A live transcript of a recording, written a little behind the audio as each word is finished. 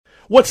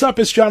What's up?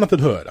 It's Jonathan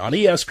Hood on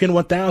ESPN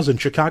 1000,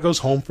 Chicago's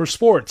home for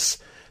sports.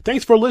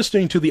 Thanks for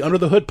listening to the Under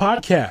the Hood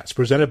podcast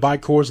presented by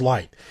Coors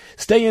Light.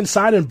 Stay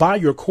inside and buy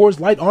your Coors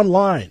Light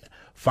online.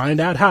 Find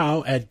out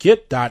how at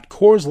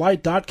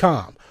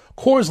get.CoorsLight.com.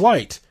 Coors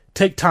Light,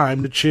 take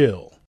time to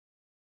chill.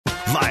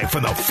 Live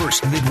from the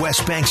First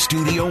Midwest Bank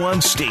studio on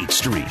State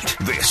Street,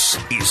 this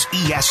is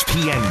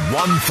ESPN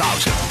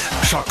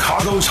 1000,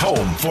 Chicago's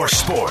home for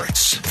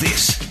sports.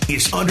 This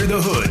is Under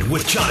the Hood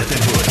with Jonathan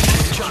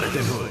Hood.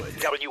 Jonathan Hood,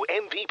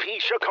 WMVP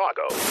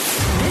Chicago.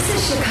 This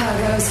is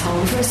Chicago's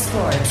home for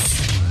sports.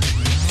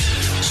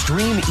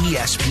 Stream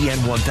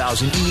ESPN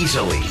 1000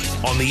 easily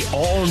on the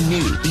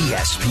all-new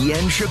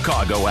ESPN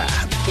Chicago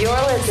app. You're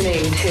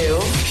listening to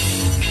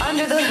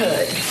Under the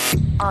Hood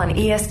on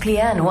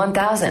ESPN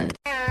 1000.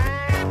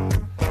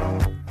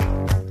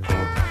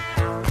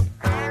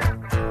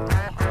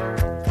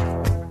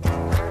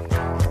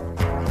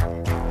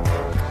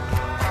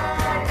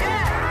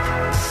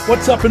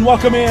 What's up and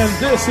welcome in.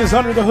 This is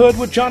Under the Hood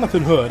with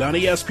Jonathan Hood on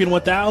ESPN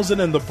 1000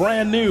 and the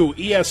brand new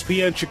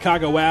ESPN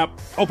Chicago app.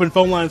 Open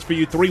phone lines for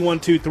you,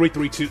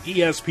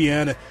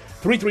 312-332-ESPN.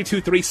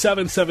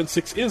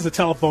 332-3776 is the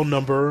telephone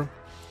number.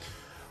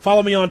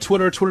 Follow me on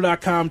Twitter,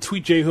 twitter.com,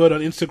 tweet JHood, on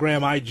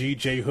Instagram, IG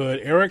JHood.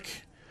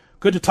 Eric,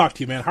 good to talk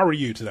to you, man. How are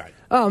you tonight?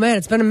 Oh, man,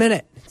 it's been a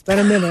minute.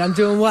 I'm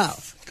doing well.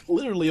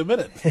 Literally a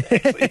minute.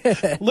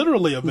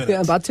 Literally a minute.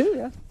 Yeah, about two,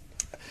 yeah.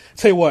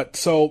 Tell you what,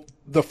 so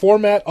the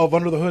format of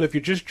Under the Hood, if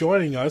you're just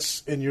joining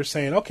us and you're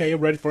saying, okay, I'm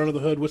ready for Under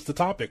the Hood, what's the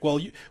topic? Well,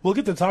 we'll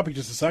get to the topic in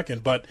just a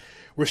second, but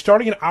we're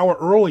starting an hour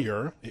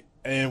earlier,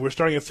 and we're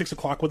starting at 6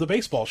 o'clock with a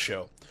baseball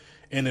show.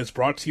 And it's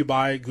brought to you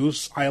by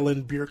Goose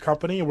Island Beer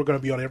Company, and we're going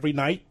to be on every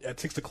night at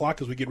 6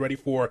 o'clock as we get ready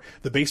for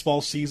the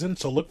baseball season.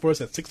 So look for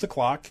us at 6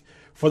 o'clock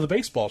for the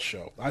baseball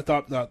show. I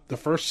thought the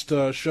first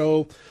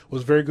show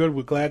was very good.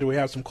 We're glad that we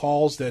have some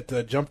calls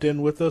that jumped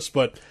in with us.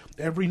 But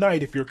every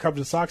night, if you're a Cubs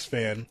and Sox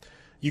fan,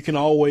 you can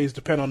always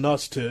depend on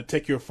us to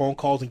take your phone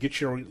calls and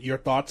get your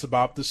thoughts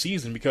about the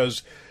season,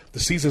 because the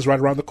season's right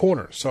around the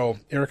corner. So,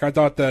 Eric, I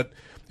thought that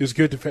it was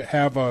good to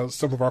have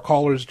some of our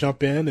callers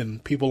jump in,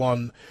 and people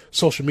on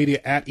social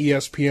media at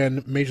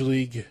ESPN Major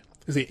League,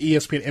 is it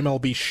ESPN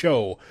MLB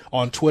Show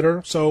on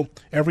Twitter. So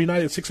every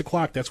night at 6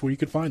 o'clock, that's where you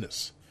can find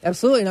us.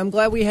 Absolutely, and I'm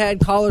glad we had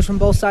callers from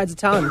both sides of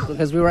town,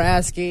 because we were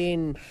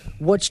asking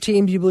which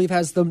team do you believe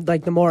has the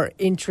more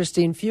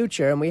interesting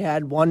future, and we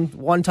had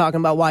one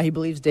talking about why he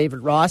believes David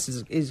Ross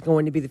is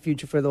going to be the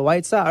future for the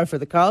White Sox or for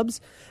the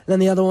Cubs, and then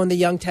the other one, the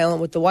young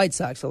talent with the White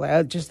Sox. So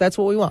that's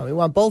what we want. We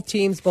want both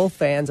teams, both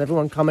fans,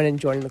 everyone coming in and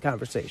joining the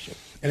conversation.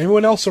 And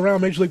everyone else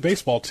around Major League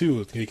Baseball,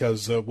 too,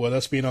 because with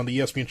us being on the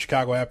ESPN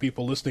Chicago app,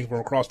 people listening from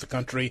across the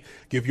country,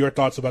 give your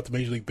thoughts about the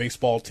Major League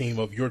Baseball team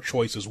of your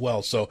choice as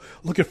well. So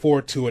looking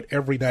forward to it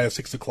every night at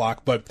 6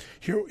 o'clock. But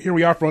here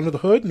we are for Under the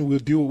Hood, and we'll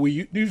do what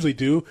we usually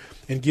do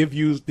and give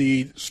you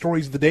the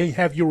stories of the day and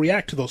have you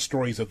react to those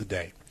stories of the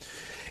day.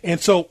 And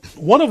so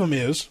one of them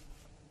is,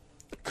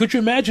 could you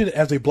imagine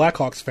as a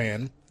Blackhawks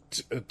fan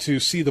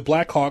to see the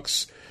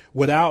Blackhawks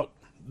without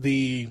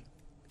the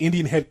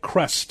Indian head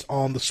crest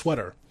on the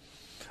sweater?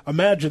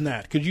 Imagine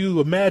that. Could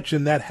you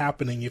imagine that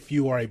happening if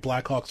you are a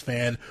Blackhawks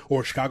fan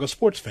or a Chicago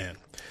sports fan?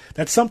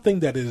 That's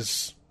something that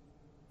is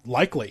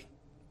likely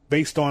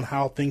based on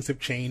how things have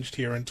changed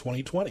here in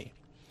 2020.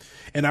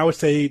 And I would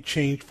say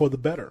changed for the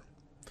better.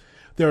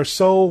 There are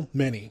so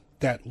many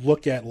that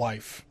look at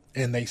life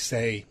and they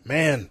say,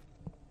 man,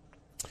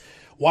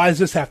 why does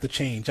this have to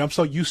change? I'm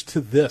so used to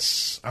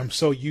this. I'm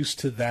so used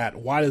to that.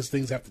 Why does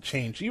things have to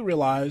change? You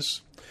realize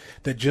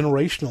that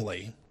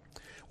generationally,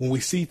 when we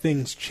see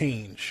things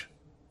change,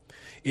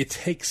 it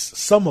takes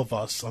some of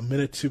us a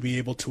minute to be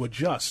able to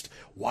adjust.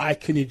 Why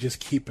couldn't you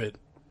just keep it?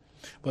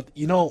 But,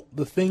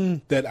 the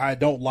thing that I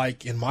don't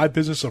like in my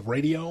business of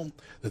radio,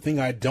 the thing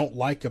I don't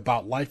like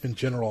about life in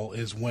general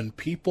is when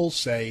people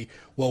say,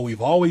 well,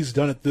 we've always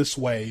done it this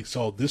way,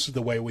 so this is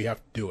the way we have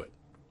to do it.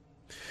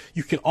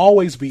 You can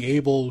always be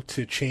able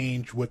to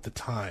change with the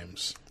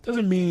times.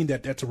 Doesn't mean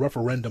that that's a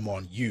referendum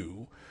on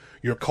you,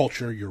 your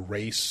culture, your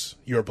race,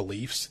 your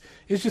beliefs.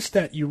 It's just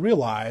that you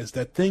realize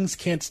that things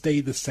can't stay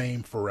the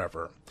same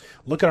forever.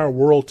 Look at our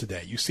world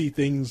today. You see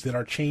things that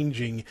are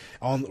changing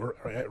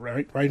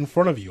right in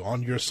front of you,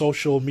 on your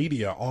social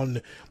media,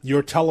 on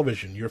your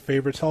television, your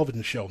favorite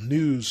television show,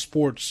 news,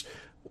 sports,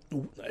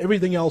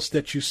 everything else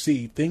that you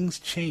see. Things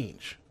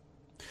change.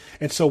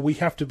 And so we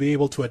have to be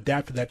able to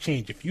adapt to that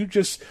change. If you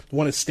just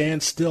want to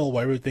stand still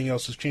while everything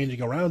else is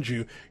changing around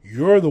you,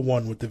 you're the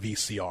one with the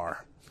VCR.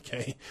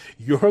 Okay,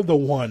 you're the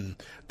one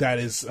that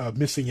is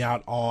missing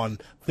out on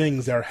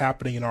things that are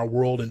happening in our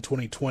world in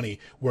 2020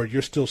 where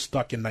you're still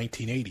stuck in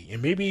 1980. And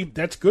maybe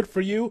that's good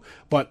for you,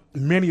 but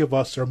many of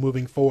us are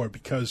moving forward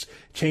because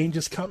change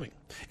is coming.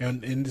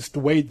 And it's the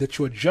way that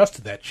you adjust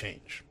to that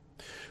change.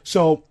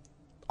 So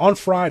on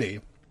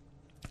Friday,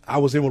 I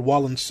was in with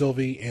Wallen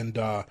Sylvie, and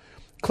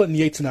Clinton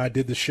Yates and I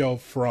did the show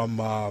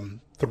from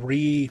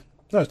 2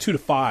 to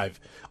 5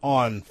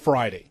 on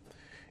Friday.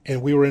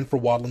 And we were in for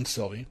Wallen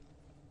Sylvie.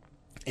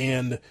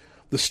 And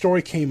the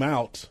story came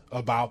out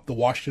about the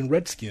Washington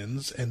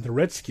Redskins, and the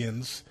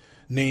Redskins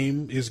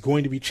name is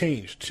going to be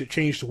changed.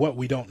 Changed to what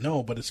we don't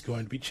know, but it's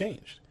going to be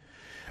changed.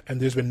 And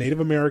there's been Native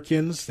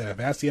Americans that have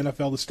asked the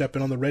NFL to step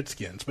in on the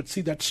Redskins. But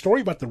see, that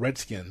story about the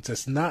Redskins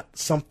is not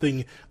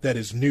something that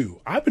is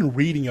new. I've been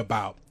reading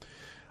about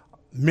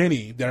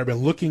many that have been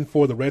looking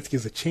for the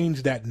Redskins to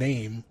change that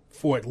name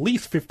for at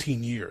least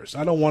 15 years.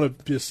 I don't want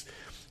to just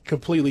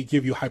completely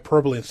give you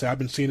hyperbole and say I've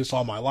been seeing this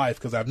all my life,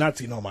 because I've not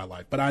seen it all my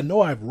life. But I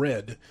know I've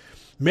read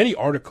many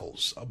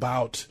articles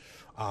about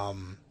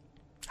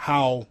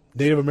how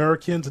Native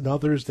Americans and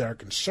others that are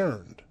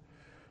concerned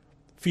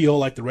feel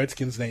like the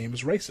Redskins name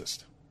is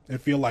racist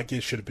and feel like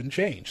it should have been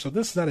changed. So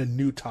this is not a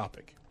new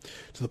topic,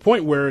 to the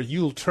point where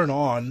you'll turn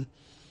on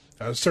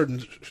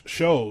certain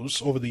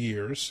shows over the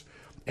years,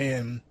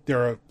 and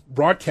there are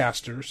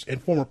broadcasters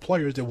and former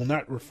players that will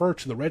not refer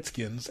to the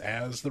Redskins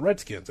as the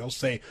Redskins. They'll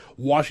say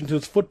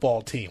Washington's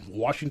football team,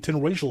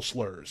 Washington racial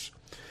slurs.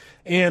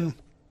 And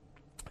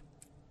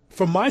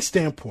from my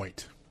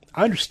standpoint,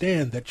 I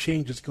understand that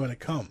change is going to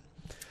come.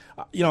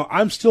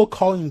 I'm still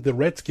calling the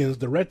Redskins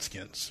the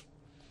Redskins.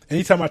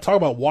 Anytime I talk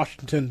about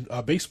Washington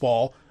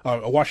baseball,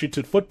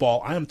 Washington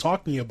football, I am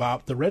talking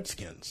about the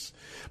Redskins.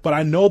 But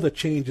I know that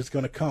change is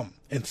going to come.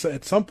 And so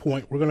at some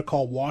point, we're going to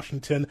call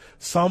Washington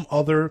some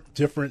other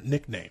different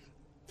nickname.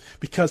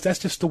 Because that's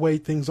just the way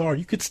things are.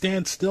 You could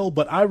stand still,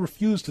 but I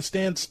refuse to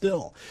stand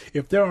still.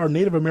 If there are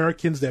Native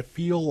Americans that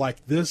feel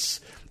like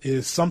this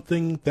is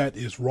something that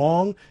is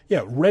wrong,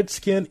 yeah,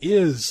 Redskin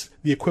is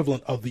the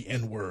equivalent of the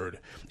N-word.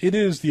 It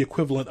is the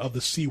equivalent of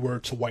the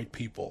C-word to white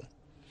people.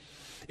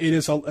 It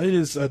is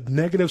a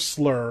negative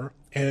slur,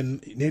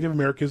 and Native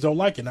Americans don't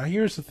like it. Now,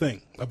 here's the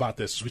thing about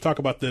this. We talk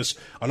about this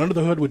on Under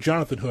the Hood with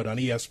Jonathan Hood on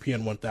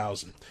ESPN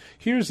 1000.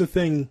 Here's the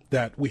thing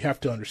that we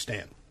have to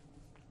understand,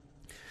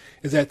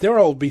 is that there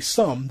will be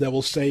some that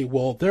will say,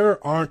 well,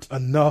 there aren't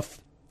enough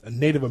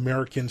Native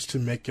Americans to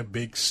make a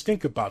big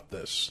stink about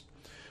this.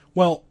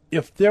 Well,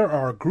 if there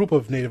are a group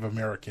of Native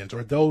Americans,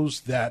 or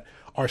those that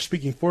are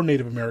speaking for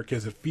Native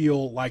Americans that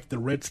feel like the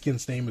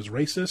Redskins name is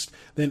racist,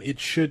 then it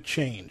should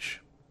change.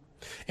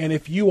 And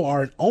if you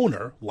are an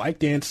owner, like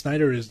Dan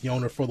Snyder is the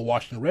owner for the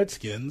Washington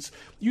Redskins,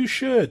 you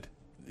should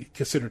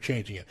consider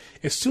changing it.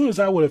 As soon as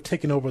I would have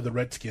taken over the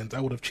Redskins, I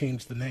would have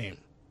changed the name.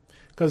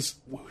 Because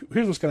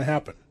here's what's going to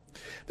happen.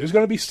 There's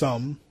going to be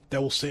some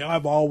that will say,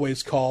 I've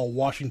always called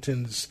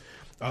Washington's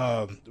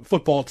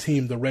football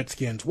team the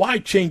Redskins. Why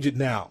change it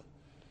now?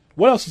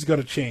 What else is going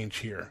to change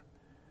here?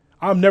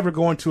 I'm never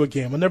going to a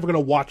game. I'm never going to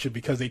watch it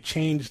because they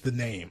changed the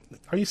name.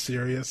 Are you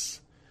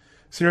serious?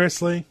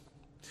 Seriously?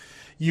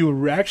 You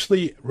would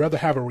actually rather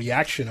have a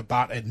reaction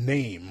about a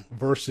name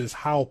versus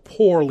how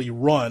poorly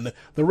run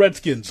the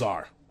Redskins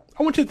are.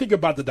 I want you to think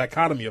about the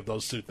dichotomy of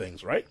those two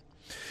things, right?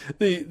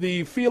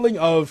 The feeling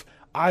of,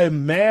 I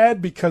am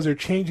mad because they're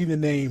changing the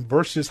name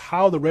versus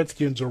how the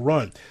Redskins are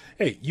run.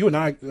 Hey, you and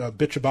I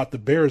bitch about the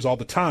Bears all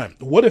the time.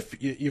 What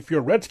if you're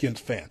a Redskins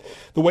fan?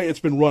 The way it's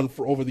been run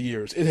for over the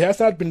years, it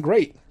has not been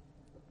great.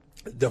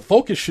 The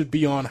focus should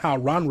be on how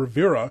Ron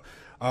Rivera,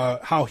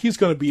 how he's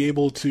going to be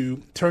able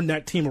to turn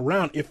that team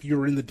around if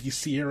you're in the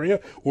D.C. area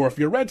or if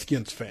you're a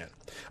Redskins fan.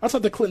 I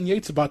talked to Clinton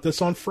Yates about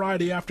this on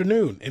Friday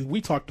afternoon, and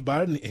we talked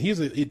about it, and he's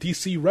a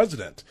D.C.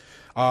 resident.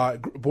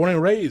 Born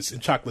and raised in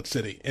Chocolate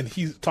City, and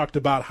he talked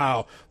about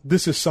how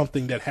this is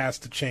something that has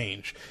to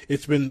change.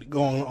 It's been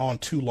going on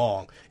too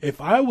long.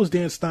 If I was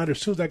Dan Snyder,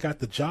 as soon as I got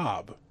the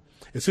job,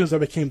 as soon as I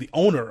became the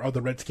owner of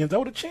the Redskins, I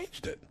would have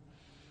changed it.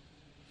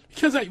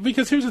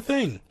 Because here's the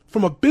thing.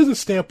 From a business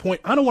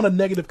standpoint, I don't want a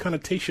negative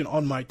connotation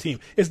on my team.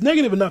 It's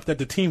negative enough that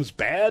the team's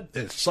bad,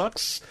 it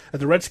sucks, that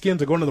the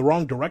Redskins are going in the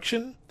wrong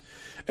direction.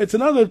 It's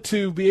another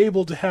to be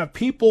able to have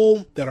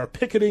people that are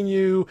picketing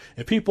you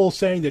and people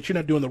saying that you're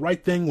not doing the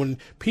right thing when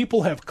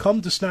people have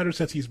come to Snyder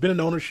since he's been in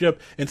ownership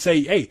and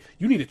say, hey,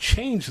 you need to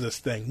change this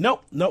thing.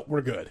 Nope,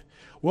 we're good.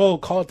 We'll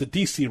call it the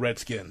DC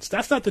Redskins.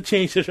 That's not the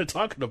change that they're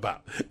talking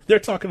about. They're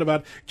talking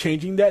about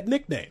changing that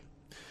nickname.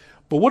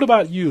 But what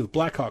about you,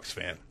 Blackhawks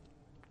fan?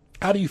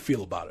 How do you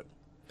feel about it?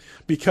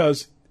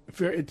 Because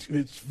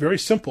it's very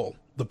simple.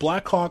 The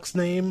Blackhawks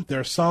name,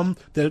 there are some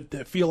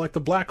that feel like the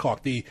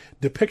Blackhawk, the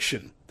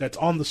depiction that's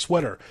on the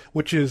sweater,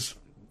 which is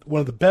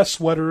one of the best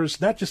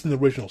sweaters, not just in the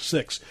original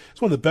six.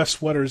 It's one of the best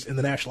sweaters in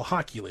the National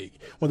Hockey League.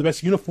 One of the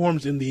best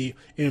uniforms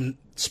in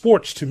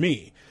sports to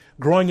me.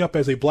 Growing up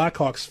as a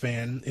Blackhawks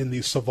fan in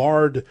the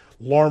Savard,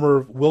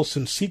 Larmer,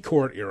 Wilson,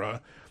 Secord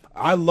era,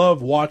 I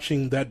love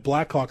watching that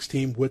Blackhawks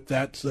team with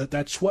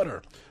that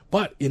sweater.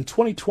 But in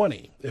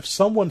 2020, if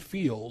someone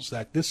feels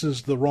that this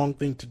is the wrong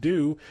thing to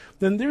do,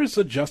 then there's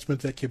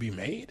adjustments that can be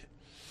made.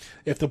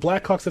 If the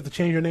Blackhawks have to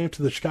change their name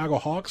to the Chicago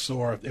Hawks,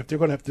 or if they're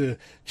going to have to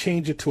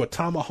change it to a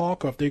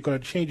Tomahawk, or if they're going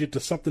to change it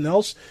to something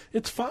else,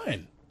 it's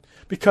fine.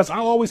 Because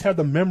I'll always have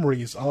the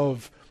memories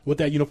of what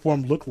that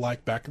uniform looked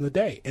like back in the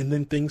day. And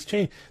then things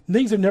change.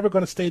 Things are never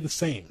going to stay the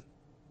same.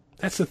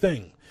 That's the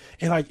thing.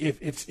 And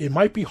it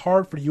might be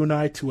hard for you and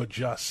I to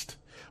adjust.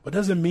 But it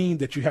doesn't mean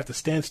that you have to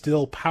stand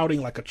still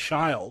pouting like a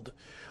child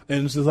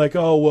And it's like,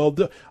 oh,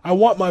 well, I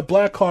want my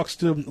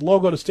Blackhawks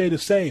logo to stay the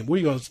same. What are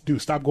you going to do,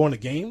 stop going to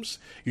games?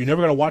 You're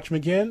never going to watch them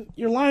again?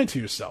 You're lying to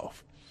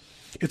yourself.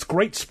 It's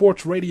great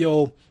sports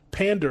radio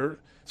pander.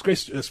 It's great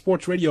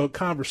sports radio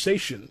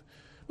conversation.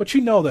 But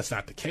you know that's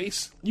not the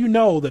case. You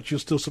know that you'll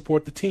still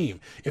support the team.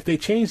 If they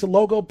change the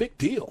logo, big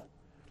deal.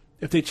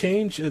 If they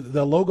change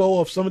the logo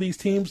of some of these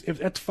teams,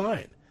 that's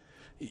fine.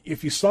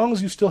 As long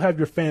as you still have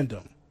your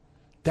fandom,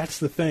 that's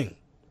the thing.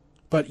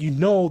 But you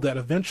know that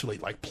eventually,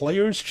 like,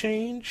 players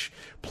change,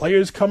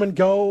 players come and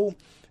go,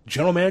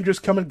 general managers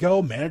come and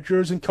go,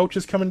 managers and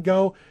coaches come and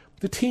go.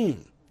 The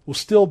team will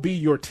still be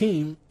your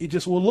team. It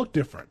just will look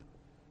different.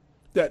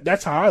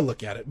 That's how I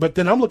look at it. But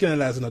then I'm looking at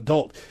it as an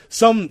adult.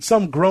 Some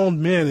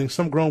grown men and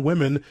some grown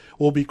women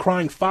will be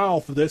crying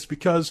foul for this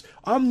because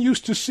I'm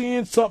used to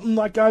seeing something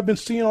like I've been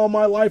seeing all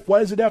my life. Why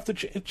does it have to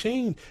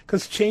change?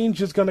 Because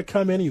change is going to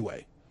come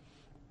anyway.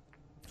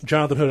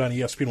 Jonathan Hood on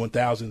ESPN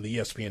 1000, the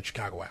ESPN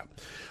Chicago app.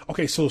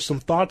 Okay, so some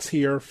thoughts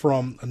here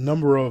from a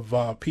number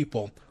of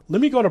people.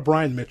 Let me go to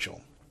Brian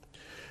Mitchell.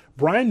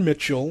 Brian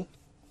Mitchell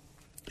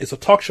is a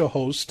talk show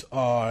host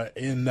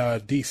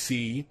in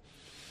D.C.,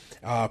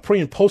 pre-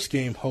 and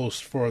post-game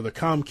host for the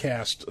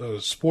Comcast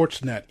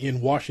Sportsnet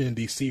in Washington,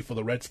 D.C. for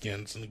the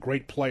Redskins, and a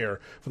great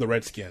player for the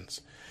Redskins.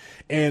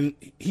 And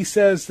he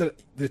says that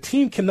the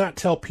team cannot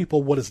tell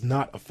people what is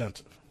not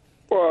offensive.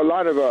 Well, a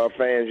lot of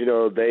fans,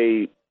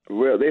 they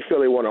feel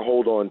they want to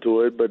hold on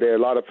to it, but there are a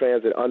lot of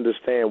fans that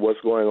understand what's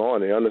going on.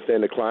 They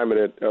understand the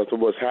climate of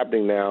what's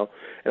happening now.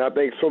 And I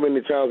think so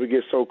many times we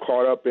get so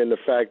caught up in the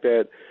fact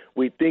that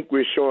we think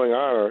we're showing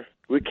honor.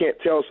 We can't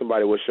tell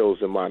somebody what shows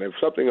them honor. If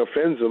something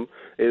offends them,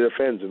 it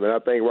offends them. And I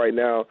think right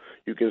now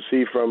you can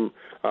see from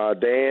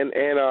Dan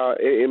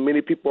and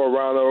many people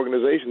around the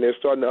organization, they're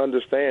starting to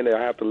understand that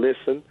I have to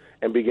listen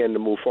and begin to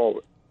move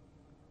forward.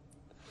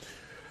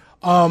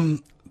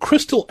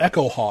 Crystal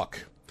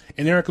Echohawk.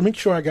 And Eric, make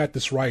sure I got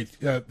this right.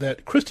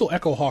 That Crystal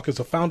Echohawk is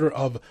a founder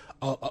of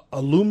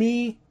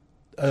Illumi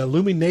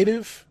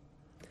Native.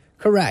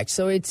 Correct.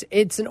 So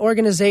it's an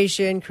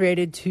organization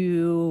created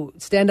to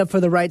stand up for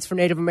the rights for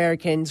Native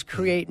Americans,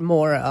 create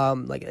more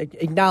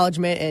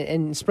acknowledgement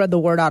and spread the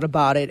word out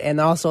about it,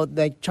 and also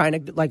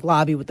trying to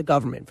lobby with the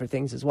government for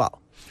things as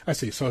well. I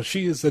see. So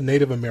she is a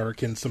Native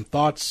American. Some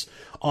thoughts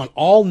on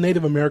all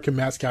Native American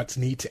mascots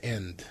need to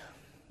end.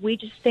 We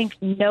just think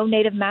no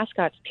Native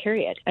mascots,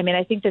 period. I mean,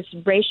 I think this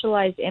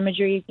racialized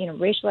imagery,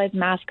 racialized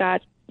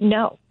mascots,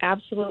 no,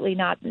 absolutely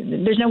not.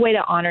 There's no way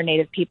to honor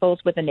Native peoples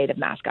with a Native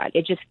mascot.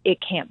 It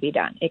can't be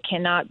done. It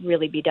cannot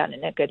really be done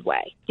in a good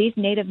way. These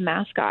Native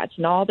mascots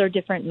and all their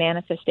different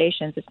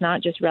manifestations, it's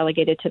not just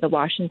relegated to the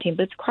Washington team,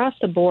 but it's across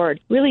the board,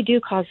 really do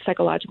cause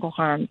psychological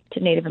harm to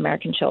Native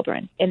American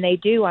children. And they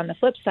do, on the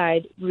flip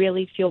side,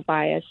 really fuel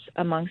bias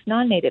amongst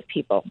non-Native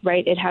people,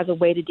 right? It has a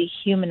way to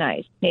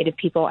dehumanize Native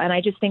people. And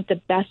I just think the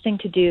best thing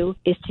to do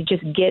is to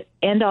just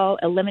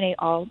eliminate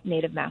all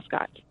Native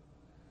mascots.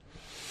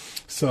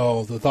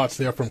 So the thoughts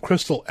there from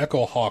Crystal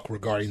Echohawk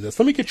regarding this.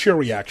 Let me get your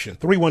reaction.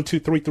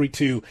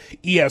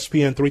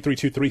 312-332-ESPN,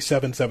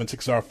 332-3776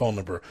 is our phone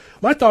number.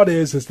 My thought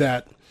is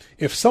that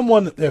if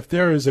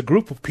there is a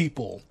group of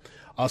people,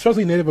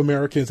 especially Native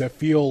Americans, that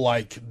feel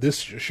like this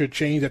should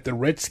change, that the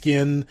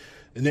Redskin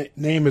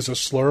name is a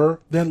slur,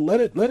 then let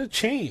it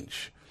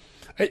change.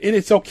 And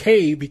it's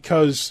okay,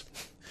 because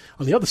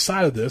on the other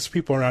side of this,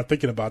 people are not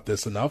thinking about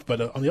this enough,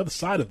 but on the other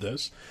side of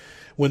this,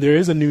 when there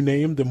is a new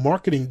name, the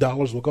marketing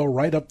dollars will go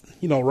right up,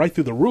 right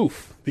through the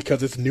roof,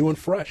 because it's new and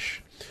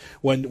fresh.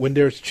 When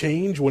there's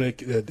change, when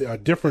a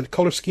different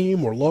color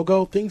scheme or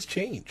logo, things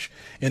change,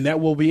 and that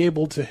will be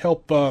able to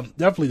help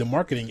definitely the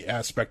marketing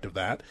aspect of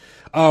that.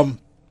 And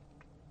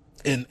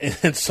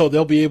so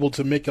they'll be able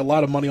to make a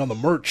lot of money on the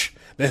merch.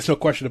 There's no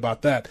question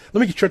about that. Let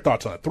me get your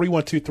thoughts on it.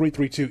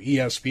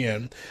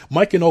 312-332-ESPN.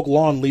 Mike in Oak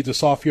Lawn leads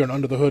us off here on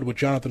Under the Hood with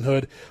Jonathan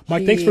Hood.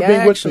 Mike, thanks for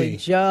being with me.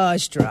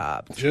 Just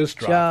dropped. Just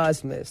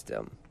missed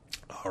him.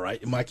 All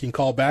right. Mike, you can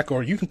call back,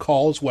 or you can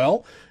call as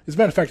well. As a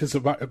matter of fact, it's a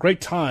great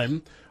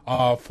time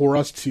for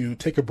us to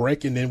take a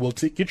break, and then we'll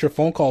get your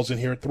phone calls in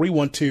here.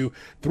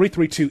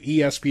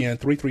 312-332-ESPN,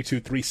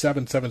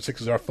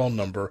 332-3776 is our phone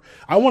number.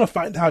 I want to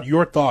find out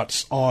your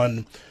thoughts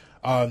on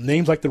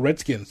names like the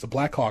Redskins, the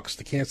Blackhawks,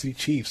 the Kansas City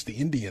Chiefs, the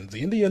Indians.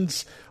 The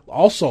Indians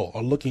also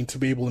are looking to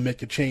be able to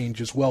make a change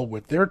as well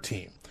with their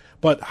team.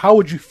 But how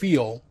would you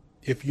feel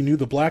if you knew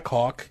the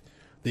Blackhawk,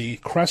 the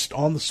crest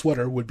on the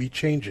sweater, would be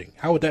changing?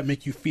 How would that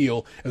make you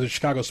feel as a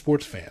Chicago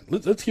sports fan?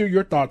 Let's hear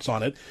your thoughts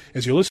on it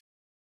as you're listening.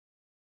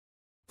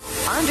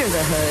 Under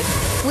the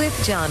Hood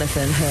with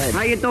Jonathan Hood.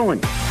 How you doing?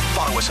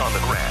 Follow us on the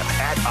gram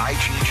at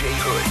IGJ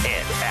Hood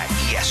and at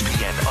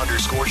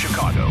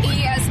ESPN_Chicago.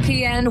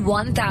 ESPN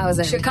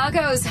 1000,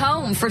 Chicago's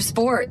home for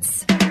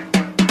sports.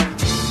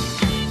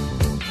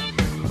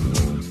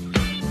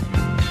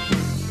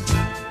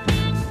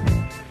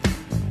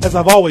 As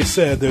I've always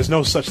said, there's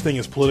no such thing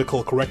as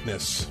political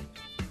correctness.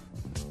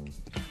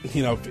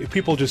 if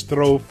people just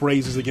throw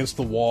phrases against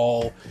the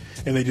wall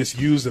and they just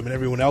use them and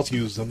everyone else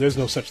uses them, there's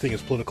no such thing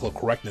as political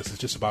correctness. It's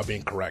just about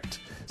being correct.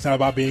 It's not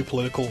about being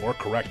political or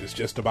correct. It's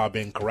just about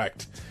being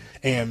correct.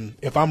 And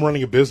if I'm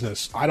running a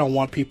business, I don't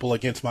want people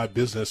against my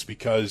business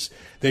because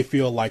they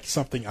feel like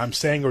something I'm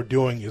saying or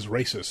doing is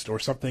racist or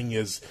something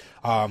is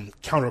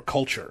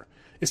counterculture.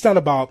 It's not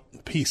about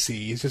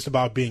PC. It's just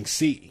about being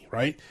C,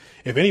 right?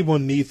 If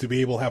anyone needs to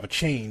be able to have a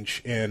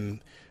change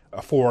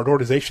for an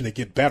organization to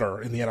get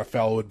better in the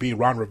NFL, it would be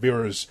Ron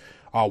Rivera's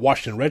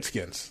Washington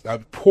Redskins.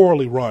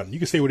 Poorly run. You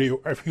can say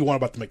whatever you want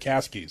about the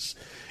McCaskies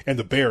and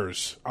the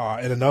Bears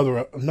and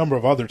a number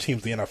of other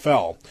teams in the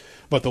NFL.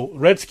 But the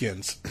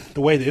Redskins,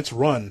 the way that it's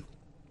run,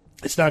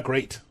 it's not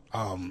great.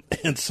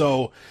 And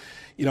so,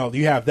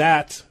 you have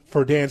that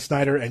for Dan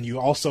Snyder, and you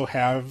also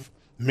have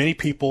many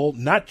people,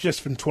 not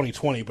just from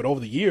 2020, but over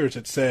the years,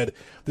 that said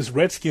this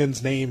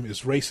Redskins name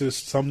is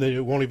racist. Some they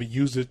won't even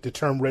use the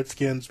term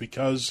Redskins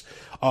because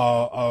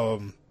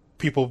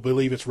people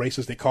believe it's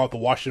racist. They call it the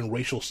Washington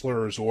racial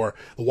slurs or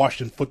the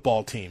Washington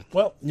football team.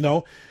 Well,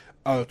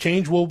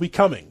 change will be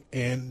coming.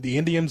 And the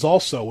Indians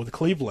also with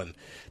Cleveland.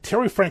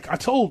 Terry Frank, I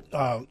told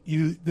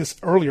you this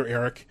earlier,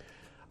 Eric.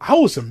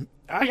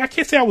 I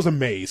can't say I was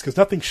amazed because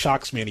nothing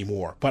shocks me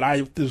anymore. But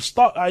I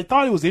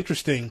thought it was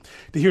interesting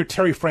to hear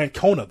Terry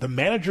Francona, the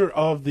manager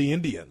of the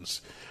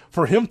Indians,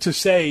 for him to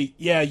say,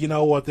 yeah, you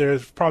know what,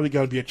 there's probably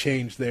going to be a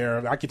change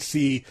there. I could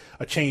see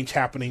a change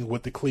happening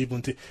with the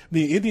Cleveland team.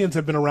 The Indians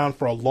have been around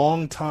for a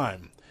long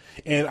time.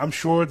 And I'm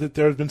sure that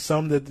there's been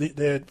some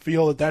that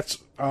feel that that's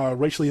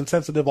racially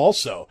insensitive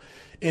also.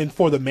 And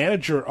for the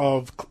manager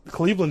of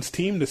Cleveland's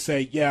team to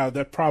say, yeah,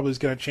 that probably is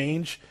going to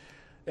change,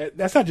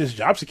 that's not just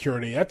job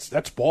security.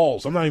 That's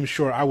balls. I'm not even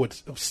sure I would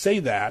say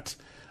that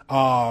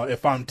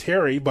if I'm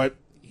Terry, but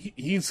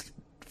he's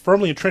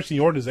firmly entrenched in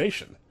the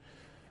organization.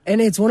 And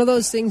it's one of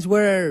those things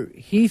where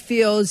he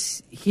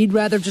feels he'd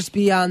rather just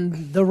be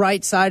on the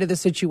right side of the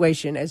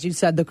situation, as you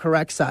said, the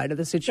correct side of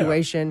the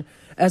situation,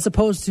 as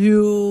opposed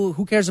to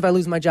who cares if I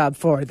lose my job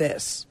for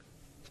this.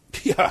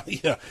 Yeah,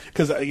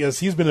 because I guess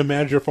he's been a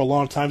manager for a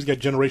long time. He's got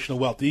generational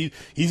wealth. He's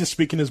just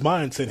speaking his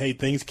mind, saying, hey,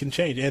 things can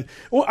change. And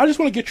I just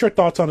want to get your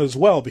thoughts on it as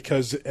well,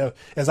 because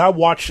as I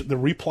watch the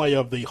replay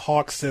of the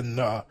Hawks and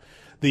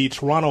the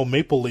Toronto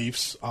Maple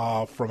Leafs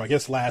from, I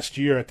guess, last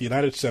year at the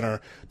United Center,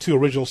 2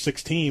 original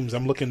 6 teams,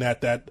 I'm looking at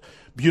that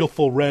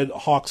beautiful red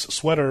Hawks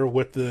sweater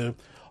with the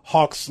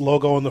Hawks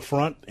logo on the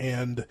front,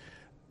 and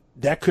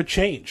that could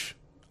change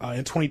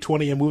in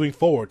 2020 and moving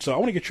forward. So I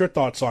want to get your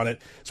thoughts on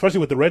it, especially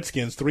with the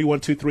Redskins.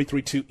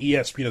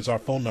 312-332-ESPN is our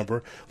phone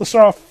number. Let's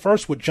start off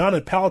first with John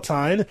and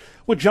Palatine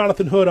with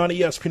Jonathan Hood on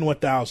ESPN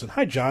 1000.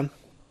 Hi, John.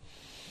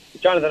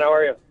 Jonathan, how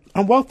are you?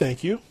 I'm well,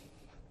 thank you.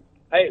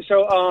 I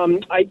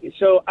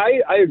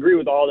agree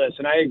with all this,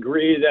 and I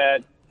agree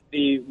that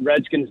the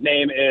Redskins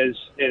name is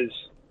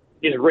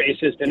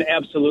racist and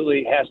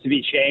absolutely has to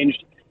be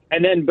changed.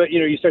 And then, but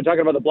you start talking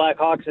about the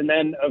Blackhawks, and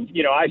then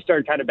I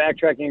started kind of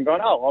backtracking and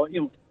going,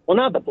 well,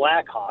 not the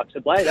Blackhawks.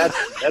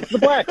 That's the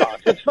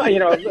Blackhawks. That's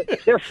fine.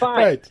 They're fine.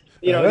 Right.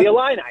 The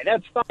Illini,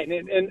 that's fine.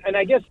 And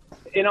I guess,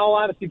 in all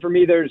honesty, for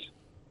me, there's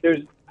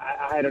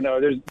I don't know.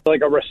 There's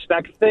like a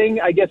respect thing,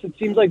 I guess it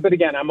seems like. But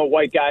again, I'm a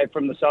white guy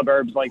from the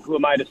suburbs. Like, who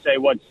am I to say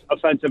what's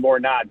offensive or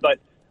not? But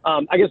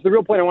I guess the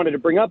real point I wanted to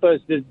bring up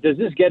is, does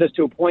this get us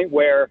to a point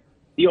where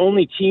the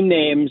only team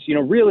names,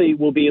 really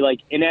will be like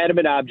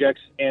inanimate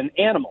objects and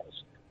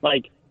animals?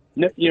 Like,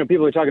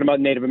 people are talking about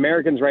Native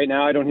Americans right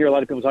now. I don't hear a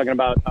lot of people talking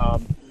about,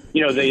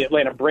 the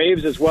Atlanta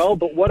Braves as well.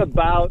 But what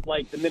about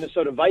like the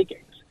Minnesota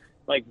Vikings?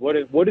 Like, what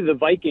do the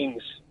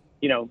Vikings?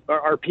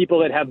 Are people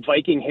that have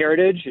Viking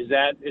heritage? Is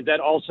that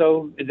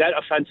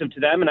offensive to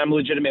them? And I'm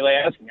legitimately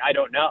asking. I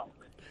don't know.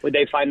 Would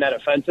they find that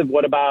offensive?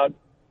 What about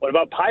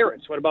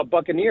Pirates? What about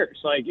Buccaneers?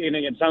 Like,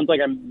 it sounds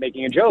like I'm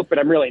making a joke, but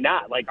I'm really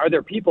not. Like, are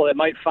there people that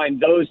might find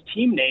those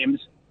team names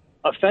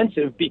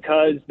offensive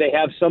because they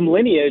have some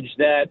lineage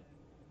that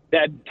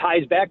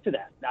ties back to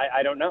that?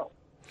 I don't know.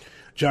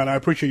 John, I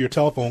appreciate your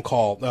telephone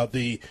call.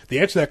 The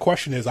answer to that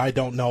question is I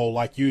don't know,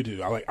 like you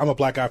do. I'm a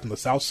black guy from the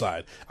South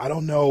Side. I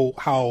don't know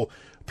how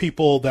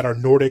people that are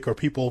Nordic or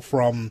people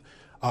from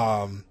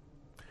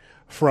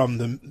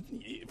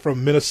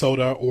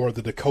Minnesota or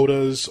the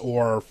Dakotas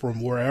or from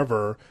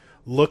wherever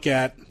look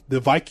at the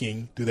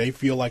Viking. Do they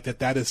feel like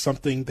that is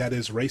something that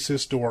is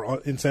racist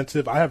or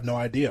insensitive? I have no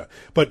idea.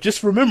 But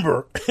just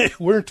remember,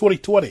 we're in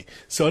 2020,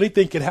 so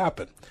anything can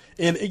happen.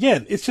 And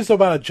again, it's just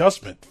about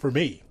adjustment for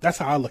me. That's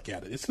how I look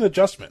at it. It's an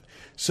adjustment.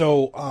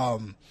 So,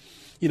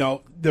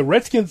 the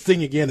Redskins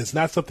thing, again, is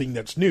not something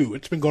that's new.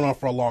 It's been going on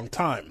for a long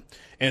time.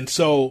 And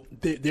so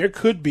there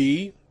could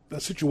be a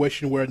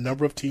situation where a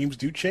number of teams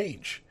do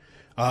change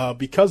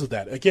because of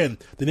that. Again,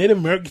 the Native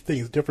American thing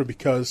is different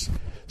because,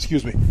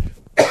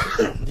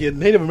 the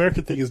Native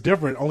American thing is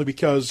different only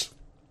because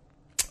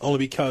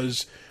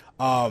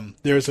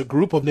there's a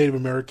group of Native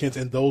Americans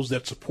and those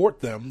that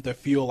support them that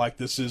feel like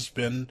this has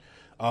been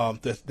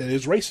that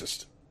is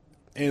racist.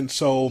 And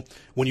so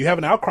when you have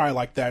an outcry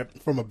like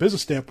that from a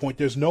business standpoint,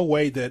 there's no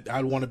way that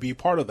I'd want to be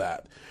part of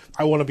that.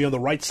 I want to be on the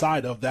right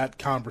side of that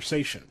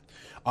conversation.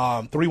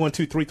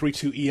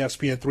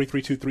 312-332-ESPN,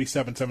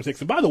 332-3776.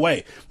 And by the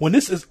way, when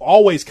this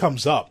always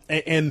comes up,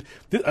 and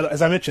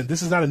as I mentioned,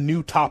 this is not a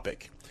new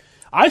topic.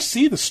 I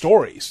see the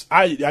stories.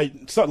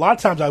 So a lot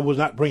of times I was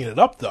not bringing it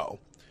up, though.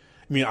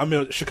 I mean, I'm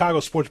a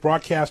Chicago sports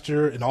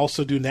broadcaster and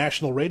also do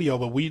national radio,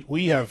 but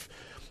we have,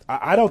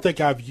 I don't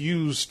think I've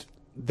used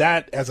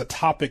that as a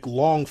topic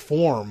long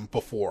form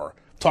before,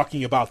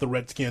 talking about the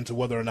Redskins and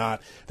whether or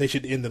not they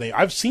should end the name.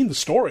 I've seen the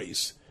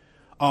stories.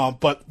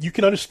 But you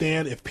can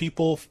understand if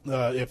people,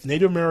 if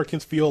Native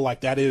Americans feel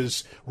like that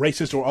is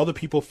racist, or other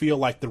people feel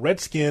like the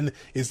Redskin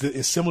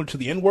is similar to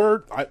the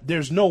N-word.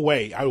 There's no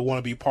way I would want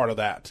to be part of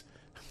that.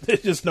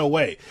 There's just no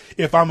way.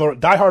 If I'm a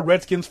diehard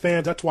Redskins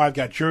fan, that's why I've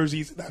got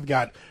jerseys, I've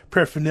got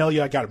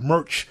paraphernalia, I got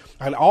merch,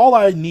 I got all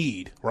I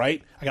need,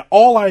 right? I got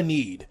all I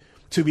need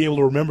to be able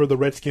to remember the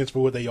Redskins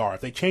for what they are.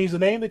 If they change the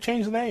name, they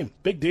change the name.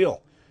 Big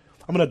deal.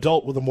 I'm an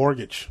adult with a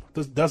mortgage.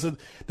 This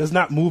does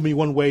not move me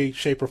one way,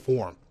 shape, or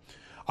form.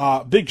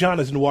 Big John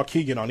is in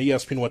Waukegan on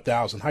ESPN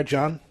 1000. Hi,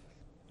 John.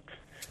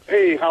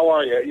 Hey, how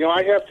are you? You know,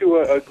 I have to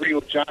agree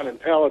with John and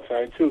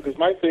Palatine, too, because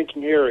my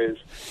thinking here is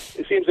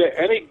it seems that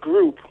any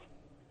group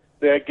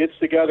that gets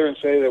together and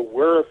say that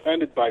we're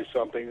offended by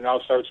something now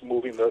starts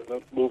moving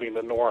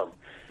the norm.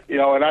 You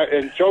know,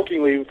 and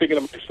jokingly thinking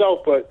of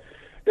myself, but,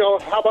 you know,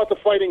 how about the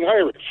Fighting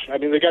Irish? I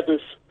mean, they got this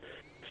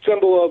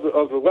symbol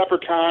of the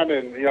leprechaun,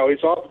 and, you know,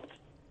 it's all.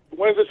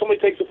 When if somebody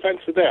takes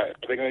offense to that?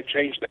 Are they going to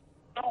change that?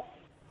 No.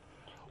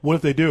 What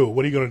if they do?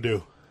 What are you going to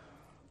do?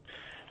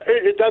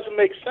 It doesn't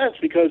make sense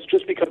because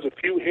just because a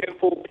few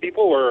handful of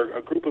people or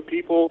a group of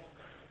people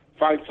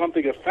find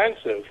something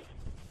offensive,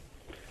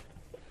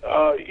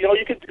 you know,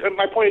 you could.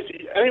 My point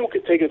is, anyone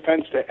could take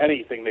offense to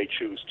anything they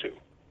choose to.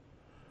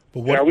 But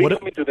what, are we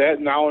coming to that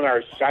now in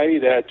our society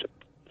that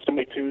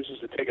somebody chooses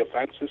to take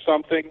offense to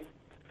something?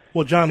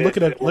 Well, John, look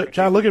at it.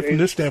 John, look at it from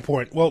this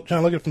standpoint.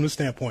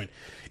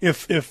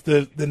 If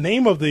the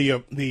name of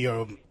the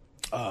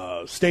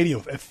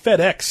stadium, if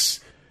FedEx,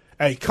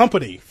 a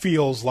company,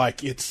 feels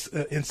like it's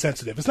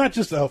insensitive, it's not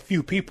just a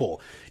few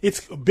people;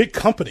 it's big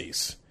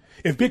companies.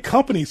 If big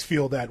companies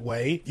feel that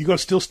way, you gonna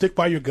still stick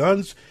by your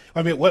guns?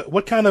 I mean,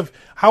 what kind of,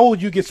 how would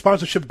you get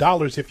sponsorship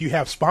dollars if you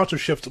have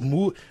sponsorships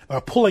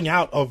pulling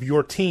out of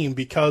your team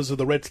because of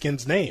the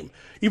Redskins name?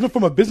 Even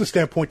from a business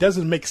standpoint, it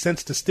doesn't make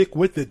sense to stick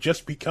with it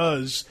just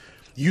because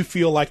you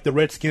feel like the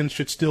Redskins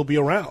should still be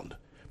around.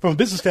 From a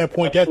business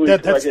standpoint,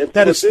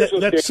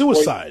 that's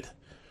suicide.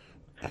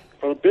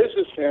 From a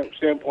business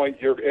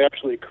standpoint, you're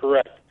absolutely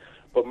correct.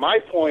 But my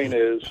point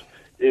is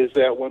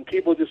that when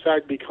people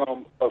decide to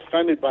become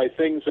offended by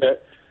things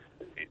that,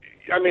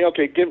 I mean,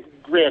 okay,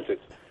 granted,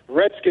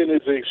 Redskin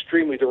is an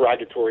extremely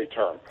derogatory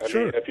term. I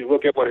mean, if you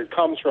look at what it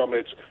comes from,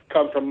 it's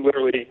come from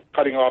literally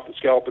cutting off the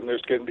scalp and their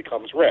skin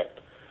becomes red.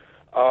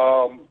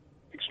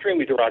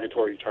 Extremely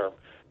derogatory term.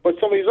 But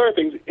some of these other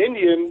things,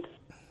 Indian,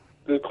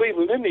 the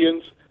Cleveland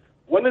Indians,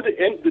 when did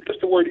just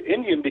the word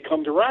Indian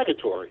become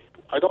derogatory?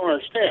 I don't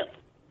understand.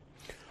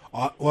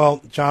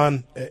 Well,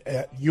 John,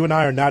 you and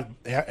I are not,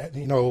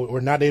 we're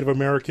not Native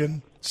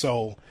American,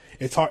 so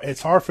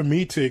it's hard for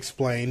me to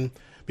explain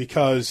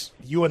because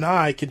you and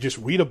I can just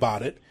read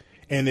about it,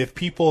 and if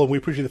people, and we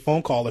appreciate the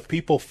phone call, if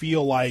people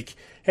feel like,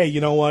 hey, you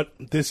know what,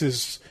 this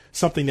is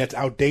something that's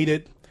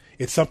outdated,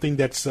 it's something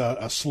that's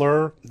a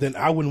slur, then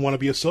I wouldn't want to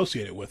be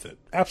associated with it.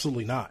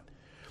 Absolutely not.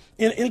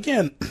 And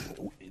again,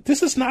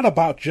 this is not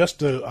about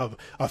just a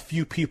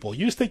few people.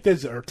 You just think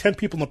there are 10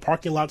 people in the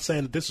parking lot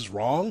saying that this is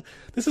wrong?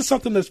 This is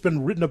something that's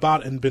been written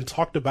about and been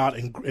talked about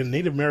in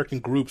Native American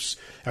groups.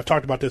 I've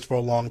talked about this for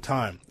a long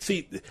time.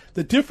 See,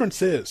 the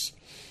difference is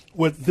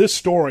with this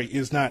story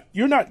is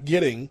you're not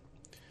getting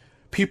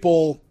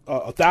people,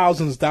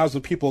 thousands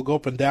of people go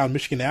up and down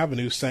Michigan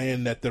Avenue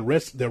saying that the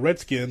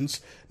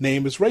Redskins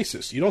name is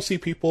racist. You don't see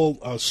people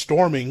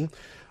storming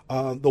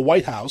the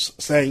White House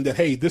saying that,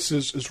 hey, this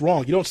is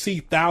wrong. You don't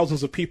see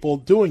thousands of people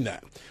doing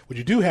that. What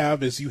you do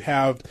have is you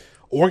have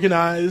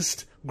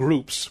organized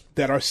groups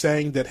that are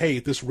saying that, hey,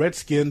 this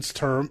Redskins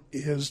term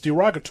is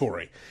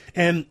derogatory.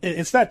 And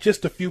it's not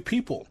just a few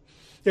people.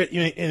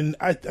 And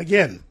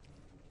again,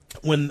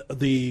 when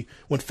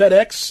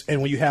FedEx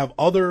and when you have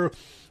other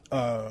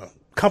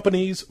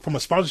companies from a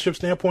sponsorship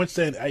standpoint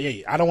saying,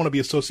 hey, I don't want to be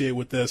associated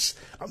with this,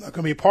 I'm not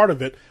going to be a part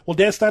of it, well,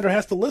 Dan Snyder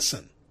has to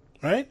listen,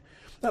 right?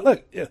 Now,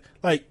 look,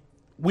 like,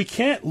 we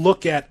can't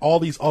look at all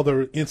these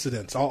other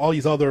incidents, all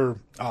these other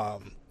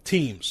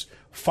teams,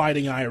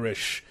 Fighting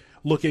Irish,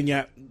 looking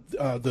at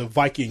the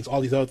Vikings,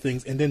 all these other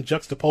things, and then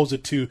juxtapose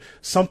it to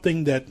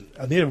something that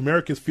Native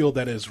Americans feel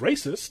that is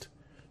racist.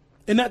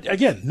 And that,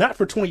 again, not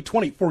for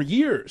 2020, for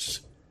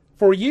years.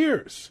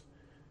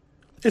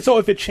 And so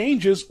if it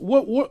changes,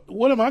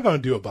 what am I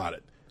going to do about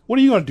it? What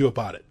are you going to do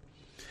about it?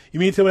 You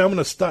mean to tell me I'm going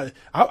to start?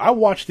 I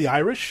watch the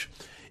Irish.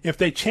 If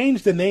they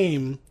change the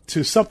name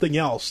to something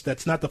else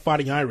that's not the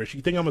Fighting Irish,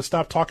 you think I'm going to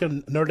stop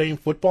talking Notre Dame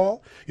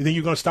football? You think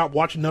you're going to stop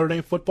watching Notre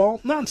Dame football?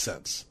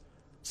 Nonsense.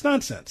 It's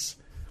nonsense.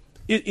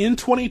 in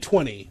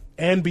 2020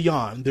 and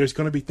beyond, there's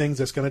going to be things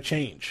that's going to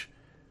change.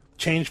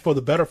 Change for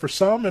the better for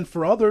some, and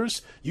for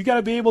others, you got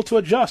to be able to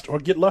adjust or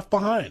get left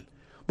behind.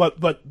 But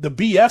the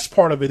BS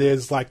part of it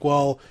is like,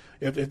 well,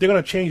 if they're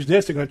going to change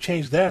this, they're going to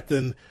change that,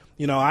 then,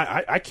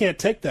 I can't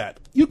take that.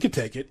 You can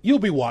take it. You'll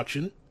be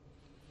watching.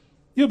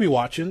 You'll be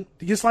watching,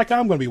 just like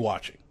I'm going to be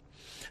watching.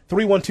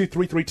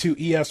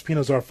 312-332-ESPN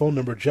is our phone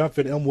number. Jeff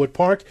at Elmwood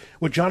Park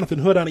with Jonathan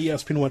Hood on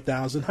ESPN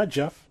 1000. Hi,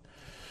 Jeff.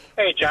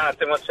 Hey,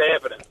 Jonathan, what's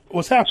happening?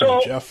 What's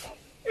happening, Jeff?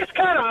 It's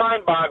kind of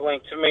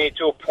mind-boggling to me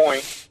to a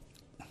point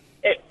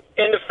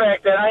in the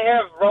fact that I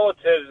have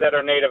relatives that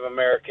are Native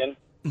American,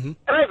 and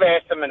I've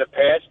asked them in the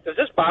past, does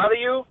this bother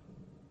you?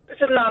 They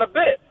said, not a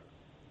bit.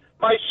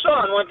 My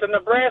son went to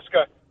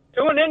Nebraska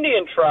to an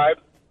Indian tribe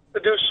to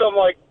do some,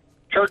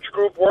 church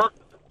group work,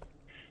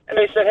 and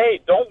they said,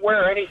 hey, don't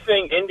wear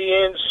anything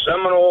Indians,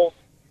 Seminoles.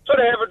 So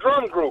they have a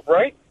drum group,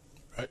 right?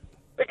 Right.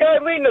 The guy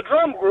leading the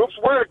drum group's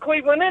wearing a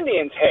Cleveland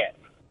Indians hat.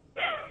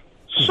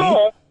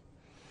 So,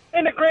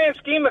 in the grand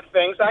scheme of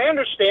things, I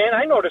understand.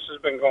 I know this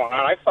has been going on.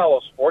 I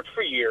follow sports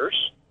for years.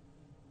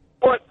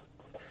 But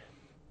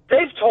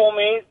they've told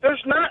me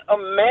there's not a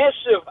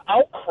massive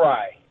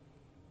outcry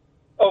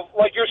of,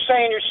 like you're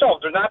saying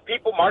yourself, there's not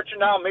people marching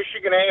down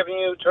Michigan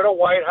Avenue to the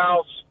White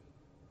House.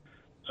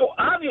 So,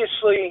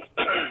 obviously,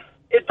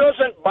 it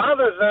doesn't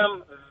bother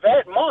them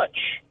that much.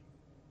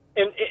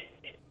 And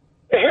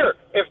here,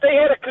 if they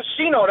had a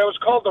casino that was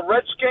called the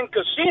Redskin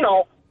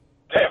Casino,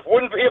 that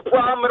wouldn't be a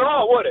problem at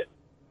all, would it?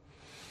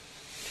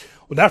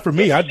 Well, not for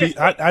me. I'd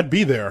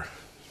be there.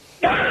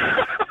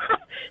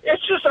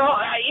 It's just all.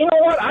 You know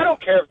what? I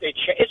don't care if they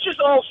change. It's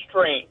just all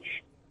strange.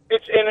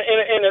 It's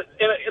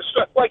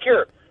it's like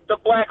here, the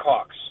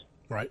Blackhawks.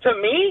 Right. To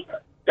me,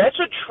 that's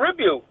a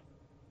tribute.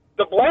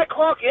 The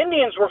Blackhawk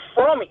Indians were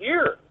from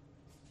here.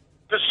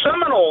 The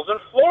Seminoles in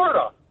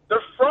Florida, they're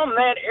from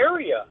that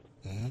area.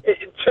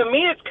 To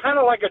me, it's kind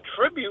of like a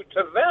tribute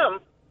to them,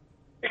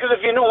 because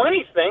if you know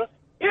anything,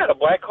 yeah, the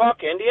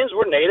Blackhawk Indians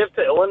were native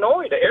to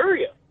Illinois, the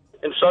area,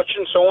 and such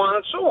and so on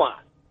and so on.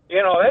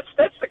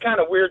 That's the kind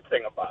of weird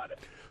thing about it.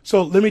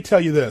 So let me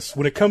tell you this: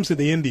 when it comes to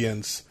the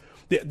Indians,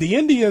 the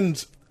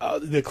Indians,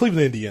 the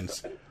Cleveland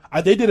Indians,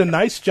 they did a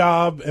nice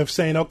job of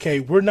saying, okay,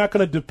 we're not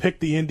going to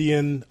depict the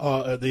Indian,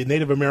 the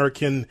Native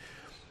American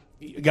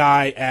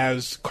guy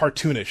as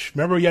cartoonish.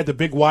 Remember, you had the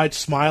big wide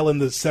smile in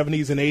the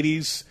 70s and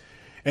 80s,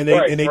 and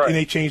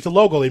they changed the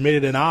logo. They made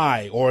it an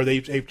I, or they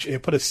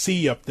put a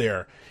C up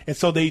there, and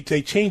so they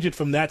changed it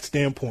from that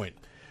standpoint.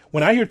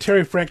 When I hear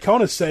Terry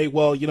Francona say,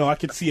 well, I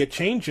could see it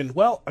changing.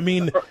 Well, I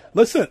mean,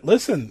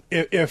 listen.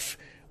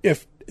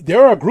 If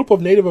there are a group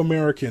of Native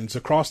Americans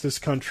across this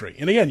country,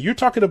 and again, you're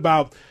talking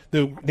about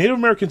the Native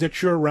Americans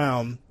that you're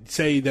around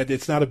say that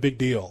it's not a big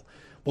deal.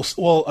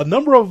 Well, a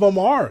number of them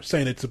are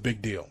saying it's a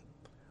big deal,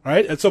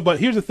 right? And so, but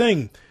here's the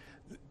thing: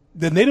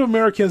 the Native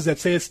Americans that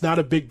say it's not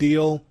a big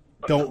deal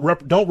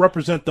don't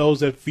represent those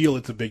that feel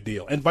it's a big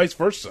deal, and vice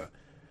versa.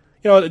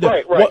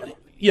 Right.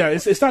 Yeah,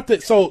 it's not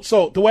that.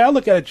 So the way I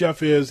look at it,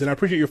 Jeff, is, and I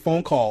appreciate your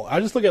phone call, I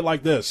just look at it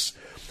like this: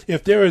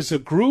 if there is a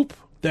group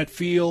that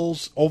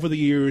feels over the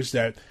years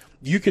that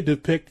you could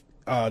depict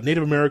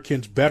Native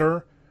Americans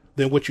better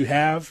than what you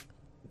have,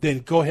 then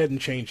go ahead and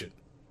change it.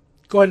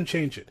 Go ahead and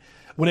change it.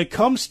 When it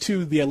comes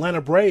to the Atlanta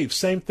Braves,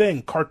 same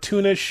thing: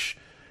 cartoonish,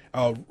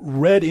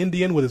 red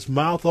Indian with his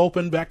mouth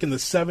open back in the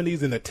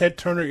 70s in the Ted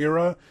Turner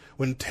era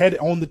when Ted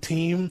owned the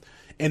team,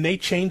 and they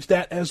changed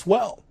that as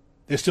well.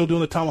 They're still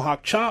doing the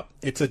tomahawk chop.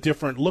 It's a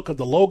different look of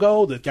the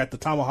logo. They've got the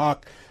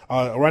tomahawk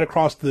right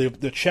across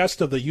the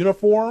chest of the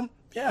uniform.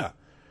 Yeah.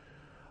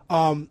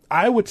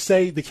 I would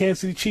say the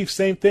Kansas City Chiefs,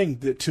 same thing.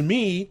 To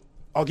me,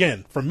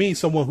 again, for me,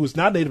 someone who's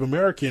not Native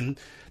American,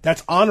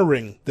 that's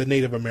honoring the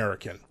Native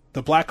American.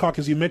 The Blackhawk,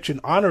 as you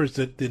mentioned, honors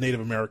the Native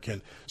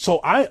American.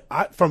 So I,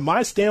 from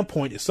my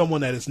standpoint, as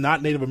someone that is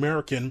not Native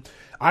American,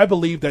 I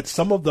believe that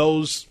some of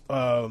those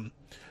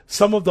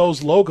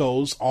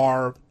logos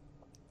are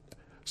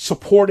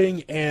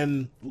supporting,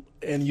 and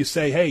you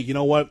say, hey, you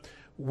know what?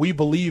 We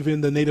believe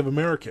in the Native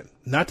American.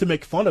 Not to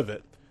make fun of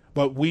it,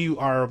 but we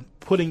are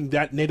putting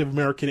that Native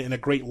American in a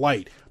great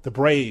light. The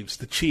Braves,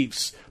 the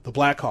Chiefs, the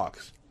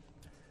Blackhawks.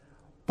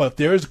 But if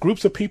there's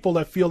groups of people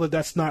that feel that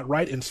that's not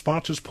right and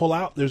sponsors pull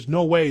out, there's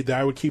no way that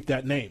I would keep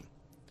that name.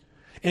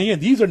 And again,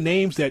 these are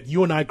names that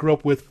you and I grew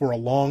up with for a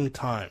long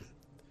time.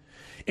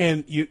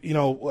 And,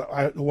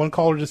 one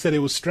caller just said it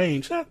was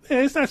strange.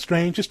 It's not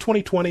strange. It's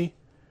 2020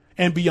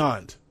 and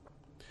beyond,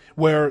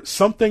 where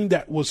something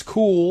that was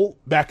cool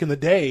back in the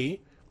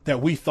day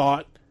that we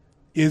thought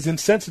is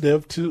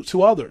insensitive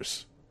to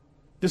others.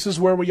 This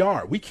is where we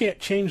are. We can't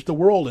change the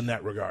world in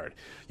that regard.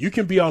 You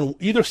can be on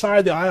either side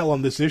of the aisle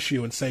on this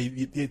issue and say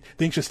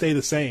things should stay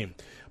the same.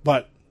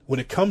 But when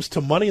it comes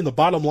to money and the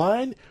bottom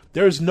line,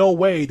 there's no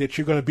way that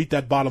you're going to beat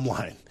that bottom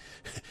line.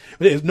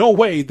 There's no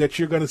way that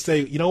you're going to say,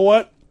 you know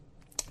what?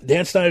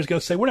 Dan Snyder's going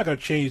to say, we're not going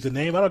to change the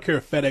name. I don't care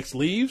if FedEx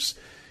leaves.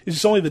 It's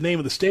just only the name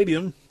of the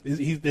stadium.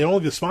 They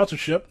only the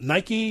sponsorship.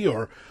 Nike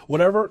or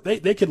whatever,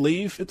 they could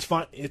leave. It's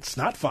fine. It's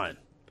not fine.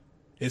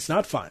 It's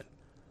not fine.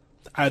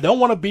 I don't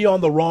want to be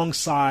on the wrong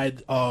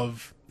side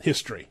of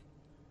history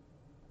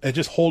and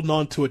just holding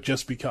on to it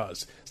just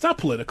because. It's not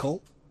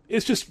political.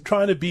 It's just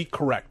trying to be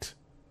correct.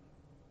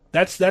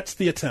 That's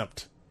the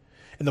attempt.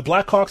 And the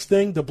Blackhawks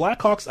thing,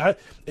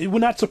 it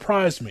would not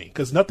surprise me,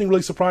 because nothing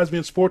really surprised me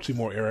in sports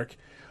anymore, Eric.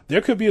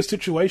 There could be a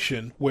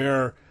situation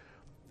where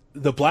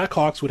the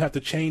Blackhawks would have to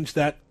change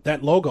that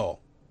logo.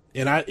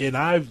 And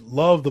I've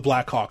loved the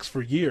Blackhawks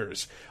for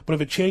years. But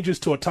if it changes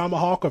to a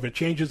tomahawk, or if it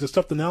changes to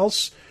something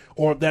else,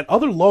 or that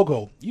other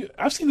logo,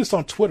 I've seen this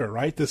on Twitter,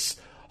 right? This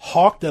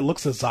hawk that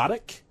looks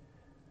exotic.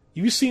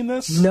 Have you seen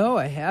this? No,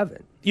 I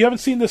haven't. You haven't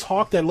seen this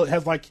hawk that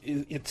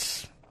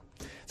has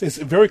it's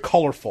very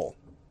colorful.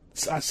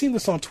 I've seen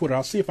this on Twitter.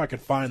 I'll see if I can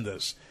find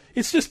this.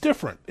 It's just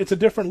different. It's a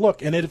different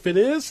look. And if it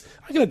is,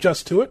 I can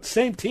adjust to it.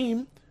 Same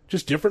team,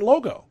 just different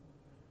logo.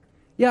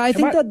 Yeah, I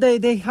think that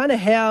they kind of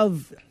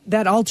have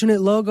that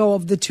alternate logo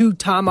of the two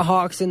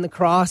tomahawks in the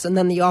cross, and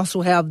then they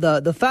also have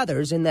the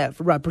feathers in that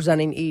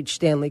representing each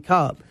Stanley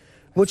Cup,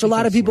 which a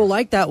lot of people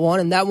like that one,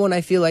 and that one I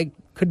feel like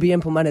could be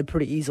implemented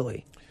pretty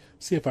easily.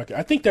 See if I can.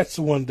 I think that's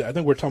the one. I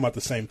think we're talking about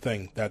the same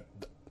thing. That,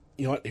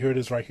 you know what? Here it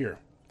is right here.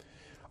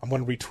 I'm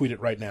going to retweet it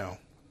right now.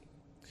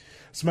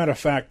 As a matter of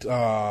fact,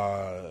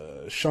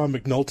 Sean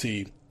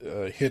McNulty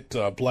hit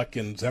Bleck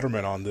and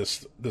Zetterman on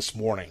this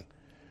morning.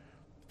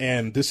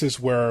 And this is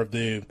where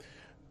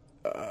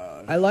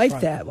I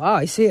like that. Wow,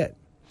 I see it.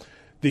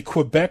 The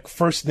Quebec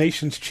First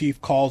Nations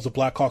chief calls the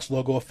Blackhawks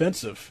logo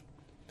offensive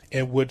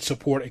and would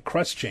support a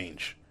crest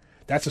change.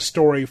 That's a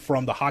story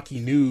from the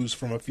Hockey News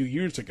from a few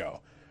years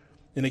ago.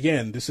 And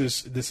again, this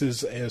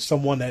is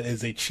someone that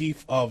is a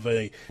chief of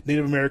a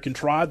Native American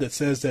tribe that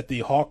says that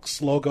the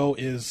Hawks logo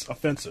is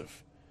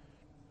offensive.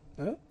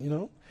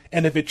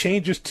 And if it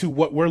changes to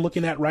what we're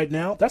looking at right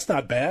now, that's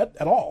not bad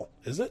at all,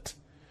 is it?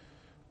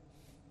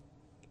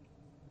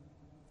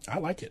 I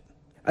like it.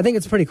 I think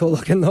it's a pretty cool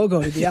looking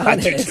logo, to be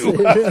honest. I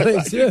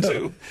do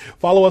too.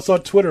 Follow us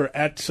on Twitter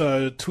at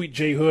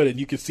TweetJHood, and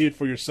you can see it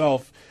for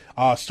yourself.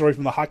 Story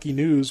from the Hockey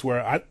News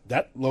where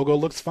that logo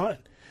looks fine.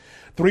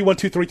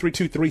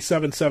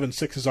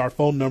 312-332-3776 is our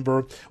phone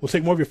number. We'll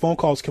take more of your phone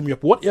calls coming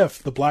up. What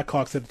if the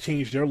Blackhawks had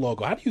changed their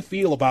logo? How do you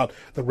feel about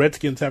the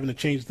Redskins having to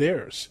change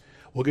theirs?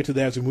 We'll get to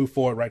that as we move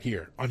forward right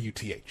here on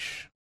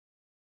UTH.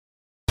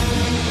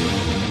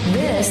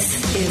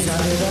 This is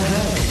Under the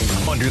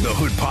Hood. Under the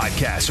Hood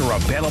podcasts are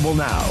available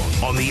now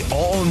on the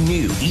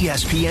all-new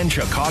ESPN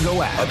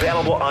Chicago app.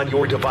 Available on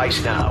your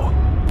device now.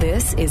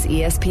 This is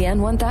ESPN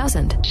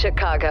 1000,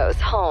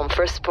 Chicago's home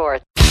for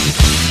sports.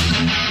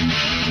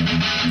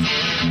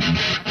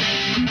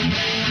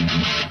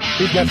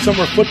 We've got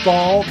summer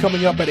football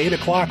coming up at 8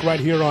 o'clock right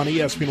here on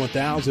ESPN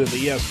 1000 and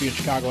the ESPN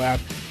Chicago app.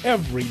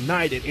 Every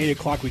night at 8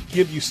 o'clock, we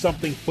give you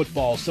something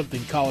football,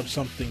 something college,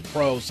 something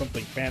pro,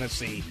 something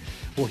fantasy.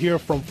 We'll hear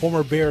from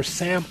former Bear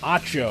Sam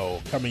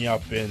Acho coming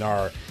up in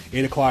our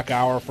 8 o'clock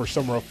hour for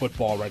summer of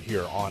football right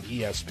here on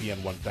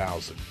ESPN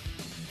 1000.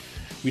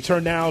 We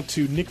turn now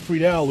to Nick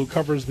Friedel, who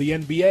covers the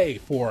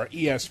NBA for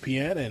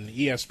ESPN and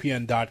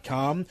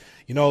ESPN.com.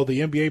 You know,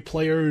 the NBA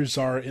players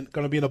are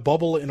going to be in a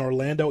bubble in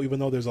Orlando, even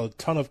though there's a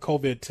ton of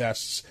COVID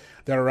tests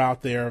that are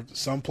out there.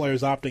 Some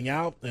players opting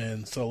out,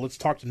 and so let's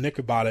talk to Nick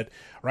about it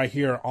right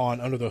here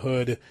on Under the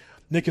Hood.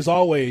 Nick, as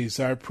always,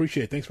 I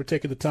appreciate it. Thanks for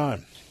taking the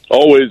time.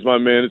 Always, my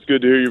man. It's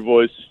good to hear your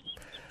voice.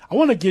 I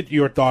want to get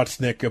your thoughts,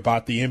 Nick,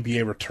 about the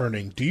NBA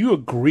returning. Do you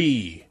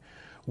agree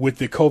with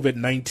the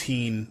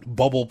COVID-19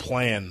 bubble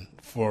plan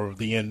for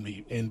the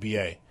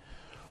NBA?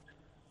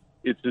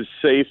 It's as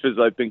safe as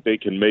I think they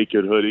can make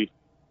it, Hoodie.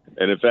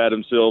 And if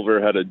Adam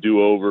Silver had a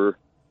do-over,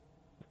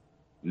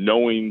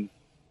 knowing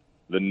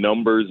the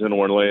numbers in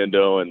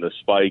Orlando and the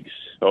spikes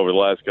over the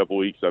last couple of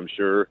weeks, I'm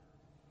sure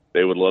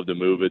they would love to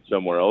move it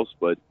somewhere else.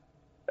 But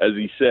as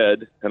he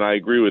said, and I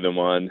agree with him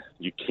on,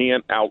 you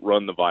can't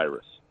outrun the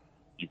virus.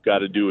 You've got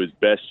to do as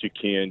best you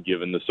can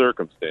given the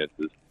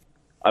circumstances.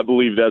 I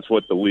believe that's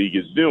what the league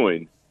is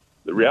doing.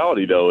 The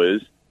reality, though,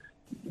 is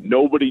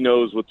nobody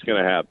knows what's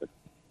going to happen.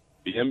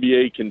 The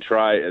NBA can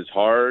try as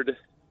hard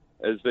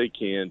as they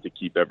can to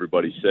keep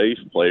everybody safe,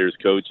 players,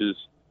 coaches,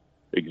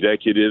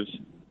 executives.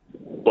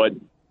 But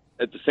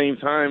at the same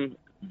time,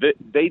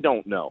 they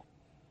don't know,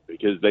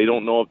 because they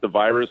don't know if the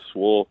virus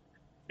will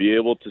be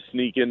able to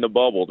sneak in the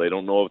bubble. They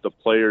don't know if the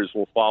players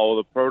will follow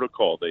the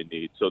protocol they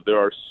need. So there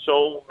are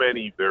so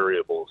many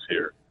variables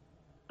here.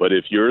 But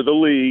if you're the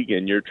league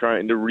and you're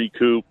trying to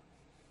recoup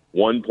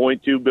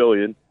 $1.2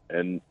 billion,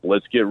 and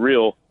let's get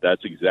real,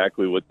 that's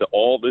exactly what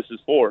all this is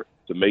for,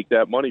 to make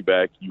that money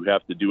back. You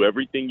have to do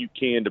everything you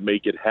can to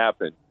make it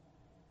happen.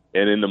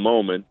 And in the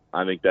moment,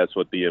 I think that's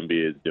what the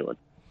NBA is doing.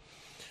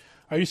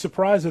 Are you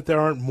surprised that there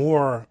aren't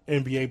more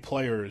NBA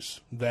players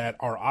that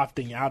are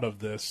opting out of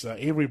this?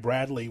 Avery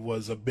Bradley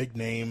was a big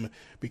name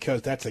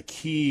because that's a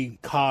key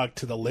cog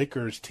to the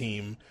Lakers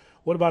team.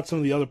 What about some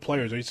of the other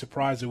players? Are you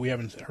surprised that we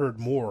haven't heard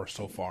more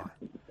so far?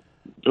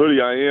 Hoodie,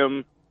 I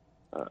am,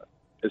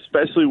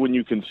 especially when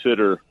you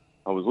consider,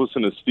 I was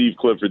listening to Steve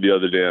Clifford the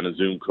other day on a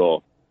Zoom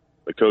call,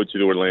 the coach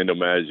of the Orlando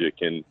Magic,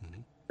 and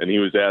and he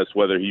was asked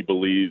whether he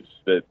believes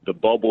that the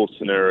bubble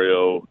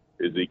scenario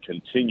is a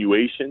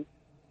continuation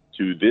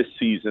to this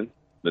season,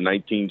 the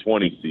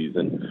 1920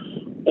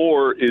 season,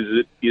 or is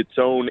it its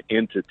own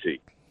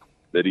entity,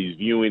 that he's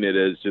viewing it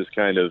as just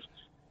kind of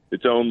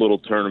its own little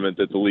tournament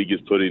that the league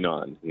is putting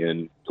on.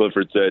 And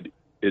Clifford said,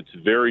 it's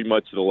very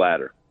much the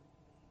latter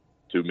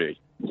to me.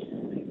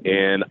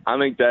 And I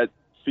think that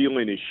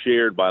feeling is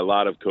shared by a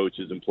lot of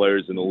coaches and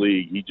players in the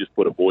league. He just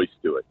put a voice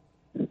to it.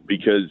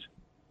 Because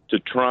to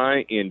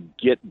try and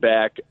get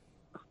back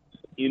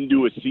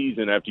into a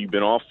season after you've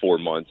been off 4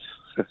 months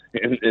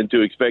and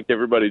to expect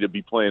everybody to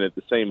be playing at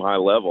the same high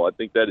level, I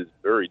think that is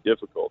very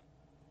difficult.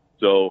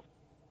 So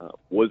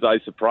was I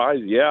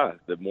surprised? Yeah,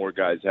 that more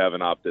guys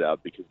haven't opted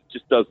out, because it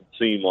just doesn't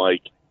seem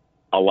like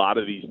a lot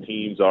of these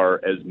teams are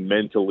as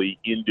mentally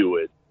into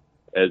it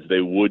as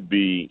they would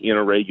be in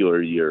a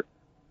regular year.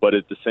 But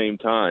at the same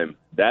time,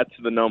 that's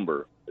the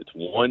number. It's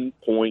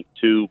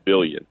 $1.2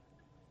 billion.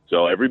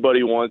 So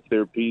everybody wants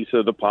their piece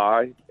of the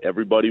pie.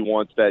 Everybody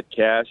wants that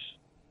cash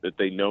that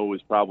they know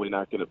is probably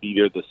not going to be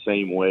there the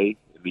same way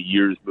in the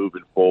years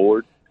moving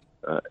forward,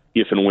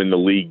 if and when the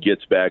league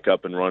gets back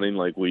up and running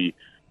like we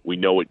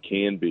know it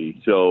can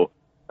be. So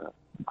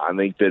I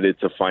think that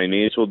it's a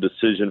financial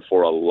decision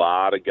for a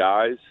lot of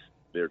guys.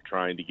 They're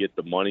trying to get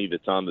the money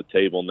that's on the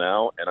table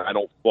now, and I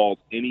don't fault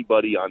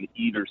anybody on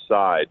either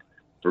side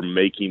for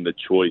making the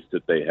choice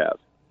that they have.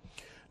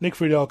 Nick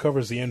Friedel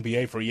covers the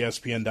NBA for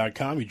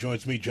ESPN.com. He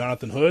joins me,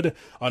 Jonathan Hood,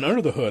 on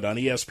Under the Hood on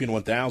ESPN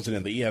 1000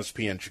 and the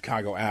ESPN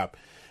Chicago app.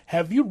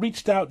 Have you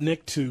reached out,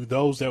 Nick, to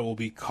those that will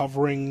be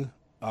covering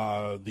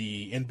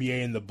the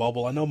NBA in the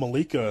bubble? I know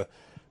Malika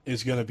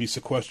is going to be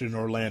sequestered in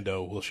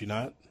Orlando, will she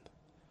not?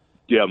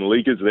 Yeah,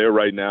 Malika's there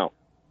right now.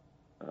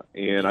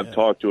 And I've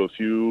talked to a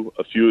few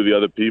of the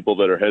other people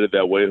that are headed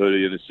that way,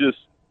 Hoodie, and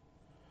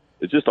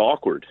it's just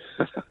awkward.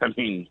 I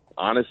mean,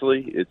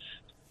 honestly,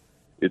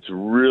 it's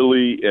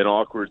really an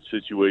awkward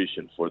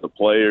situation for the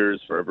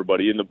players, for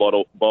everybody in the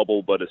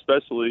bubble, but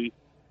especially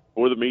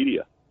for the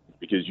media,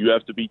 because you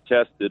have to be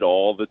tested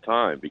all the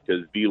time,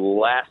 because the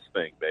last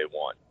thing they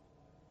want,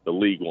 the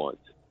league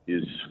wants,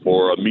 is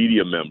for a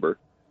media member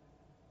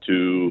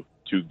to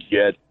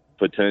get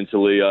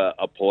potentially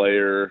a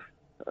player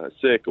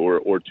sick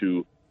or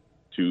to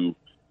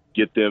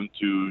get them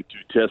to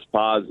test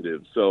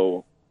positive.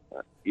 So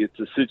it's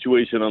a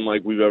situation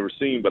unlike we've ever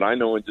seen. But I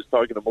know, in just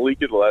talking to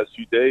Malika the last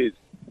few days,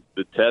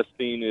 the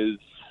testing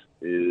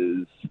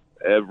is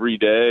every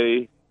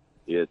day.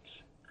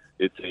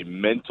 It's a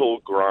mental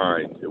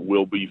grind. It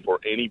will be for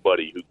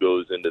anybody who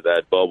goes into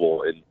that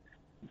bubble. And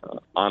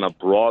on a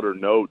broader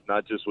note,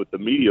 not just with the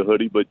media,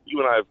 Hoodie, but you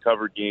and I have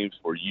covered games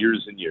for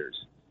years and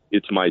years.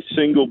 It's my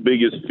single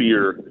biggest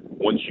fear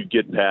once you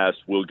get past,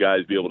 will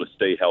guys be able to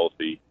stay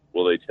healthy?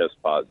 Will they test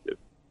positive?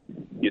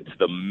 It's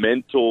the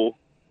mental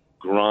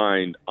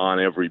grind on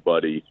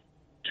everybody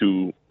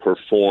to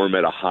perform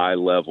at a high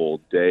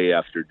level day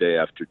after day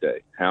after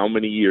day. How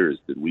many years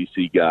did we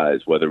see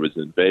guys, whether it was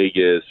in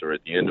Vegas or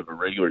at the end of a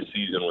regular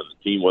season when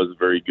the team wasn't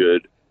very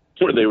good,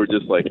 where they were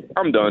just like,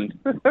 I'm done.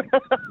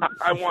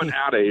 I want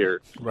out of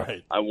here.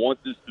 Right. I want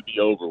this to be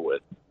over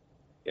with.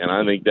 And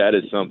I think that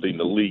is something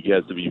the league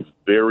has to be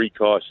very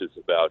cautious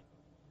about,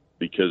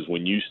 because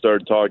when you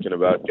start talking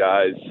about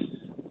guys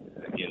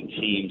in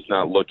teams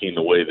not looking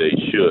the way they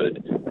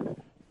should,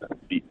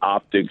 the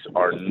optics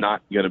are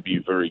not going to be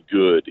very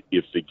good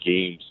if the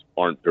games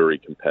aren't very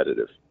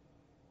competitive.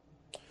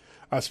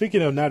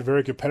 Speaking of not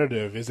very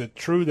competitive, is it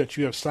true that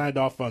you have signed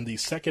off on the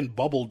second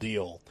bubble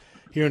deal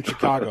here in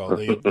Chicago?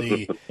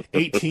 The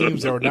 8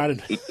 teams that were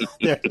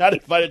they're not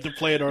invited to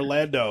play in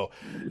Orlando.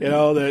 You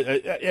know,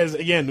 as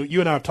again, you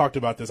and I have talked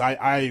about this.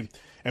 I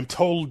am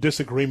total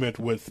disagreement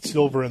with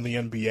Silver in the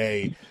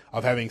NBA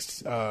of having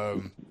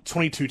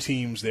 22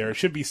 teams there. It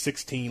should be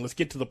 16. Let's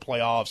get to the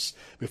playoffs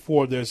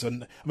before there's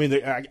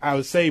I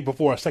would say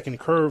before a second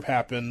curve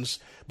happens,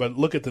 but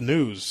look at the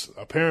news.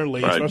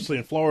 Apparently, right, especially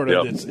in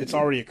Florida, yep, it's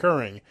already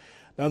occurring.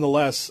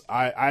 Nonetheless,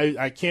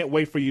 I can't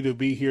wait for you to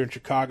be here in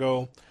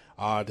Chicago,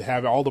 to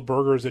have all the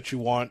burgers that you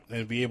want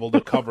and be able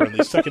to cover in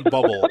the second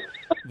bubble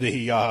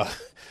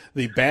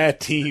the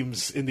bad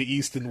teams in the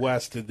East and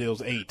West in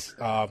those 8.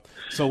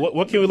 So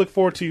what can we look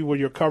forward to with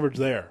your coverage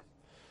there?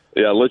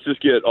 Yeah, let's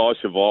just get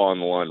Oshaval on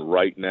the line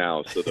right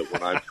now so that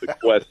when I'm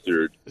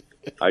sequestered,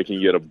 I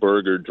can get a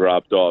burger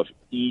dropped off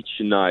each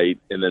night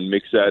and then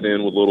mix that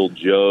in with Little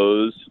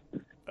Joe's,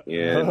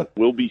 and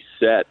we'll be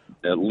set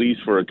at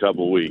least for a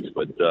couple of weeks.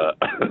 But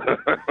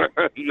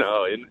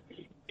no,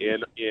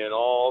 in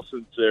all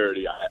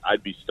sincerity,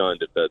 I'd be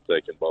stunned if that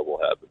second bubble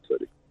happens,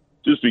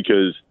 just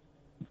because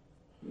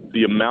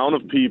the amount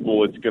of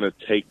people it's going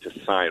to take to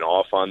sign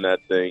off on that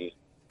thing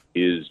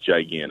is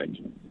gigantic.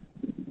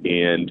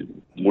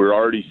 And we're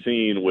already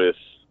seeing with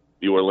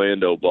the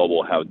Orlando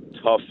bubble how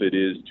tough it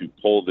is to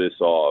pull this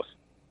off.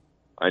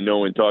 I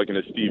know in talking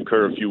to Steve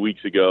Kerr a few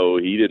weeks ago,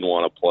 he didn't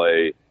want to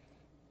play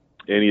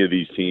any of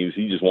these teams.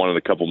 He just wanted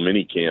a couple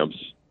mini camps,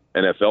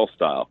 NFL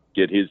style,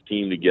 get his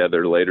team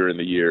together later in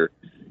the year,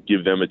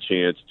 give them a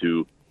chance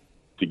to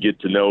to get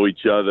to know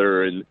each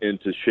other and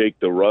to shake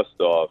the rust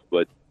off.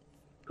 But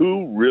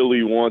who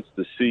really wants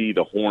to see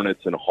the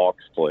Hornets and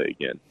Hawks play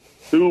again?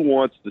 Who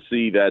wants to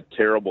see that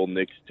terrible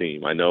Knicks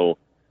team? I know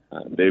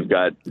they've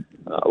got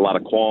a lot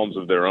of qualms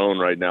of their own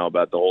right now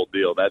about the whole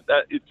deal.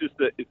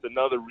 It's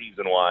another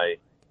reason why,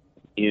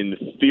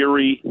 in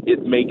theory,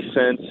 it makes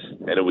sense,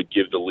 and it would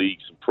give the league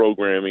some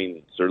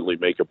programming, certainly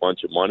make a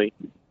bunch of money.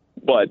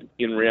 But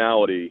in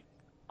reality,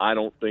 I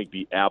don't think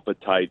the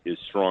appetite is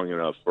strong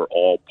enough for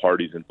all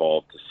parties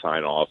involved to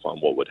sign off on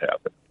what would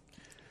happen.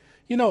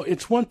 You know,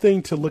 it's one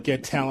thing to look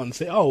at talent and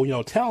say, oh, you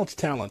know, talent's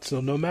talent. So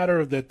no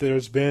matter that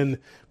there's been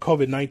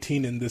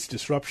COVID-19 and this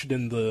disruption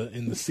in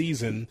the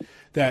season,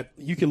 that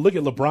you can look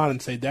at LeBron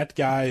and say that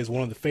guy is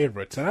one of the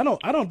favorites. And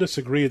I don't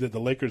disagree that the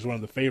Lakers are one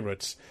of the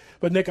favorites.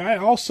 But, Nick, I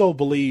also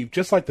believe,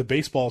 just like the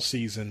baseball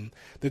season,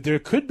 that there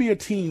could be a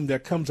team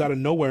that comes out of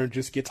nowhere and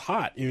just gets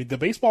hot. I mean, the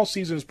baseball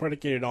season is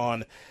predicated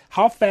on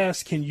how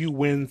fast can you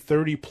win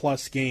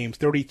 30-plus games,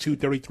 32,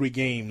 33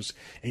 games,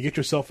 and get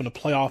yourself in a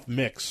playoff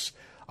mix.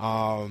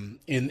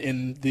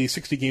 In the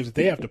 60 games that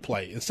they have to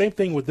play. And same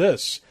thing with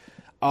this.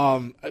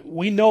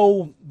 We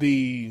know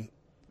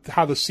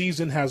how the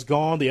season has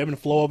gone, the ebb and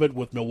flow of it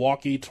with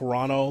Milwaukee,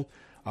 Toronto,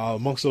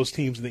 amongst those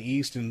teams in the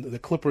East, and the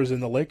Clippers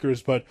and the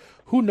Lakers. But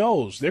who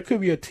knows? There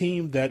could be a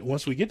team that,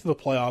 once we get to the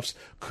playoffs,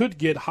 could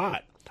get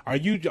hot. Are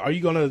you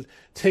going to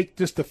take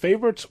just the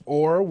favorites,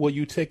 or will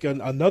you take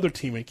another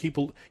team and keep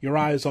your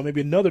eyes on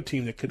maybe another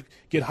team that could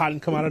get hot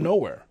and come out of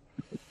nowhere?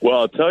 Well,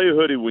 I'll tell you,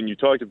 Hoodie, when you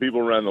talk to people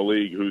around the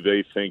league who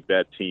they think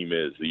that team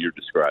is that you're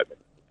describing,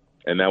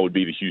 and that would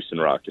be the Houston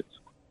Rockets,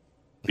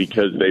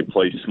 because they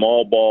play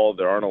small ball.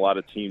 There aren't a lot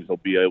of teams that'll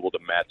be able to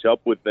match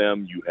up with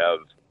them. You have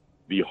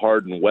the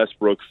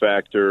Harden-Westbrook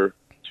factor,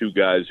 two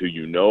guys who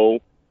you know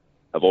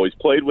have always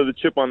played with a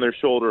chip on their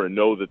shoulder and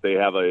know that they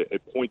have a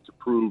point to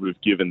prove if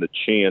given the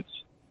chance,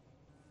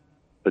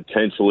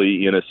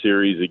 potentially in a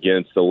series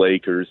against the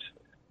Lakers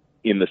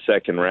in the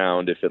second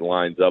round if it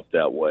lines up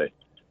that way.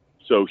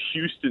 So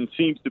Houston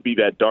seems to be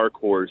that dark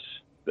horse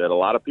that a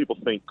lot of people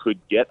think could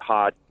get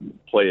hot,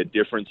 play a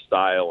different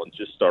style, and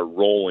just start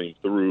rolling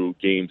through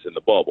games in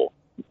the bubble.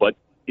 But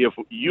if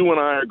you and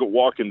I are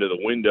walking to the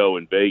window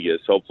in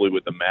Vegas, hopefully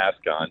with the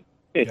mask on,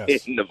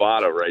 yes, in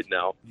Nevada right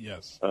now,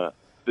 yes,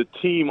 the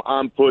team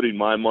I'm putting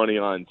my money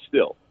on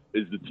still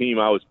is the team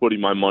I was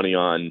putting my money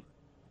on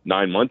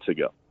 9 months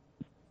ago,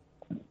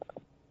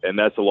 and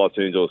that's the Los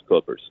Angeles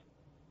Clippers.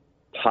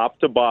 Top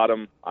to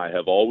bottom, I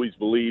have always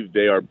believed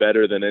they are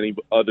better than any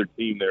other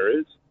team there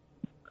is.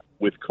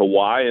 With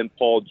Kawhi and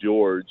Paul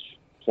George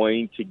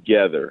playing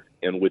together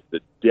and with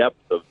the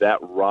depth of that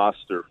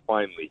roster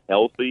finally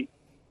healthy,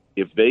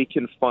 if they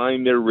can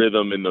find their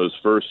rhythm in those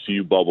first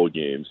few bubble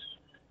games,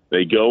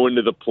 they go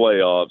into the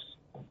playoffs,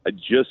 I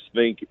just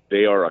think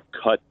they are a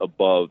cut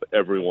above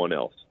everyone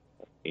else.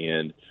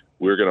 And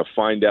we're going to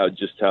find out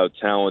just how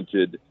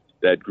talented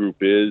that group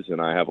is, and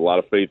I have a lot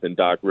of faith in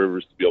Doc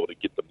Rivers to be able to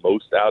get the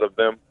most out of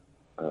them.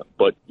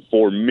 But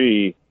for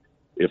me,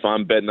 if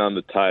I'm betting on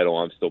the title,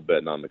 I'm still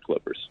betting on the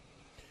Clippers.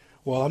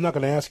 Well, I'm not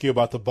going to ask you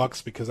about the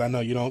Bucks because I know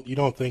you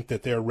don't think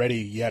that they're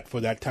ready yet for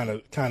that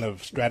kind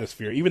of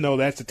stratosphere. Even though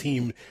that's a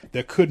team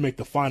that could make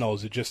the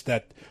finals, it's just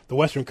that the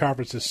Western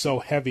Conference is so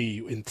heavy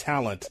in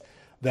talent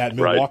that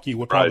Milwaukee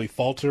would probably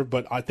falter.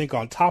 But I think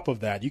on top of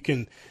that, you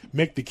can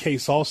make the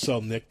case also,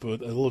 Nick,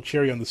 with a little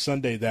cherry on the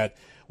sundae, that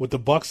with the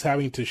Bucks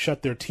having to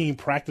shut their team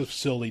practice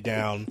facility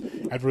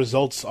down as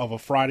results of a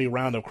Friday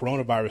round of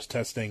coronavirus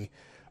testing,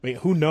 I mean,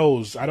 who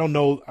knows? I don't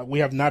know. We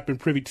have not been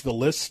privy to the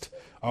list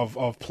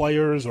of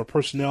players or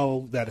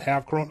personnel that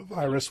have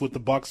coronavirus with the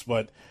Bucks,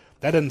 but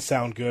that doesn't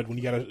sound good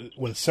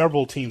when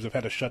several teams have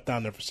had to shut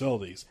down their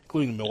facilities,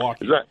 including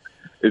Milwaukee.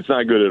 It's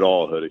not good at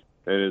all, Hoodie,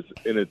 and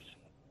it's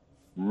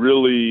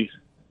really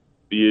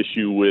the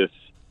issue with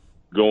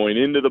going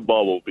into the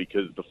bubble,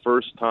 because the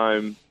first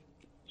time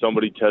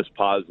somebody tests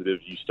positive,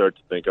 you start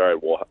to think, all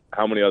right, well,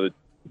 how many other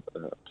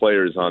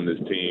players on this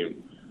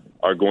team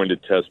are going to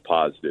test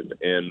positive?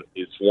 And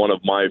it's one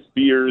of my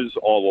fears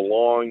all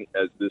along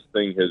as this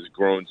thing has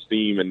grown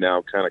steam and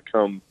now kind of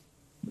come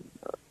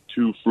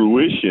to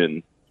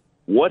fruition.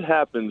 What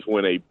happens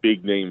when a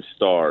big-name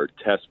star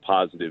tests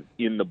positive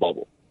in the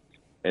bubble?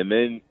 And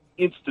then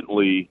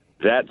instantly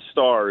that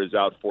star is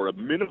out for a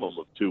minimum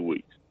of 2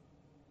 weeks.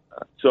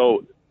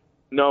 So,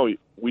 no,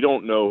 we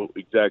don't know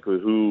exactly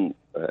who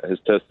has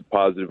tested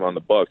positive on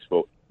the Bucks,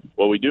 but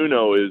what we do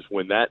know is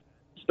when that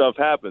stuff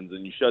happens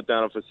and you shut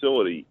down a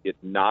facility, it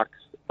knocks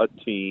a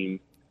team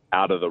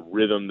out of the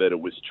rhythm that it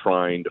was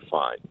trying to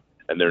find.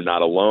 And they're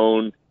not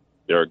alone.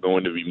 There are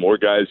going to be more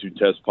guys who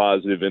test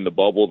positive in the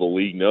bubble. The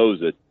league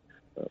knows it.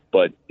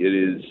 But it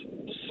is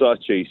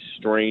such a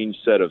strange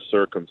set of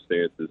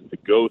circumstances to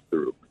go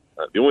through.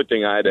 The only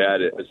thing I'd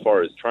add as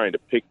far as trying to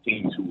pick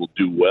teams who will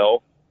do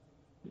well,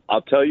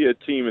 I'll tell you a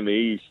team in the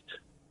East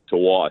to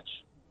watch,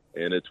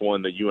 and it's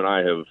one that you and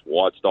I have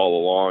watched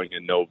all along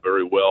and know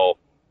very well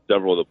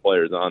several of the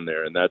players on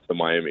there, and that's the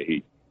Miami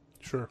Heat.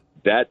 Sure.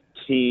 That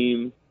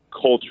team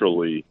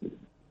culturally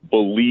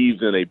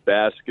believes in a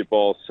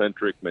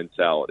basketball-centric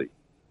mentality.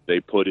 They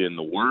put in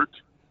the work.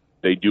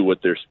 They do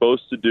what they're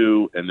supposed to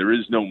do, and there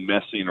is no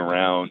messing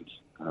around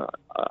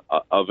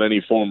of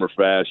any form or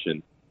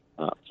fashion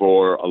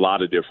for a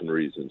lot of different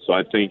reasons. So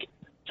I think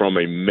from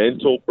a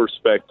mental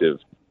perspective,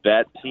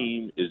 that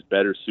team is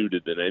better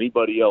suited than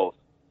anybody else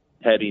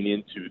heading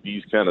into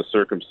these kind of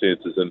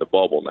circumstances in the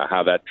bubble. Now,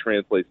 how that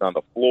translates on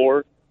the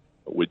floor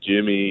with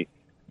Jimmy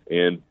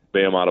and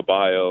Bam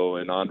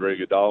Adebayo and Andre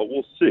Iguodala,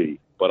 we'll see.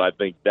 But I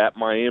think that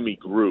Miami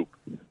group,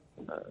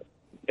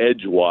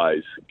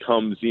 edge-wise,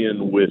 comes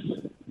in with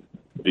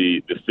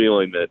the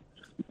feeling that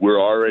we're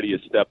already a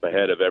step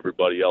ahead of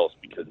everybody else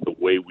because of the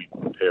way we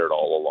prepared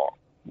all along.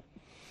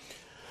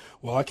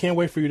 Well, I can't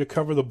wait for you to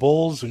cover the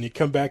Bulls when you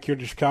come back here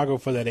to Chicago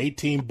for that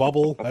 8-team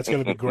bubble. That's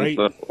going to be great.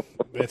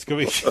 It's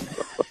going to be.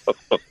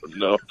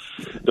 No,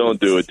 don't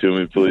do it to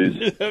me,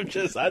 please.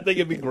 I think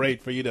it'd be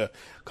great for you to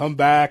come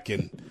back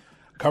and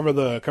cover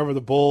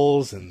the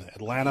Bulls and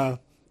Atlanta,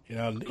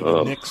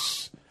 the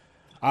Knicks.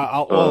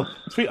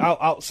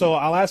 So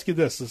I'll ask you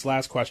this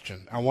last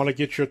question. I want to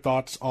get your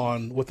thoughts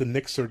on what the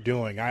Knicks are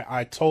doing.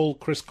 I told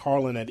Chris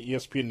Carlin at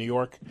ESPN New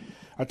York,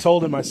 I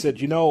told him, I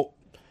said,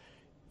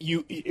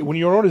 when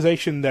you're an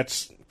organization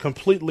that's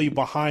completely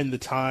behind the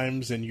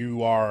times and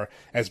you are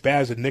as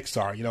bad as the Knicks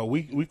are,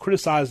 we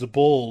criticize the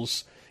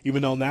Bulls,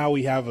 even though now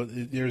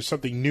there's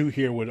something new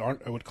here with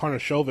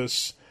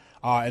Karnisovas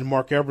and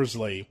Mark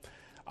Eversley.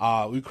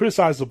 We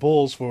criticize the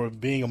Bulls for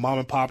being a mom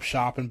and pop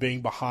shop and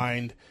being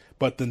behind,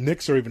 but the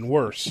Knicks are even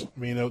worse. I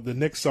mean, the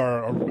Knicks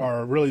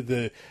are really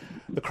the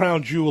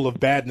crown jewel of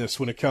badness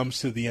when it comes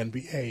to the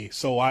NBA.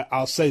 So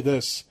I'll say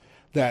this,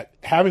 that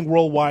having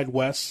Worldwide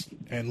West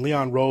and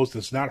Leon Rose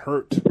does not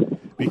hurt,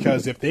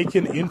 because if they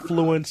can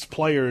influence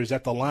players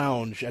at the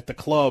lounge, at the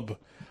club,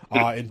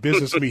 in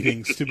business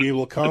meetings to be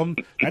able to come,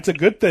 that's a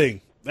good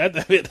thing.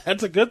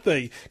 That's a good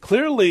thing.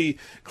 Clearly,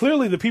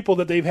 the people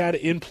that they've had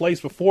in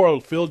place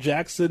before, Phil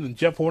Jackson and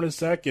Jeff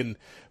Hornacek and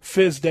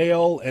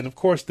Fizdale, and of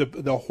course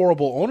the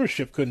horrible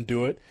ownership couldn't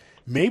do it.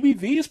 Maybe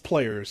these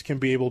players can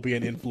be able to be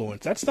an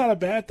influence. That's not a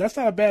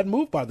bad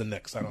move by the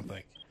Knicks, I don't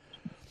think.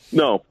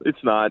 No,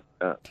 it's not.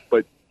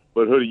 But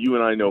Hoodie, you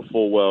and I know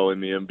full well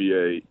in the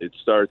NBA, it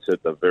starts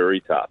at the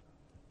very top.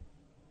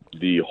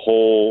 The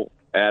whole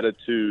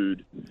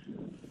attitude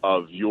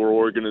of your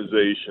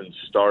organization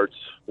starts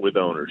with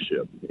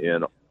ownership.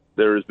 And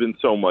there has been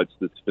so much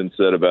that's been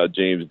said about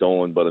James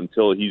Dolan, but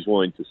until he's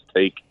willing to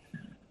take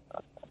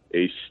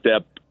a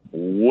step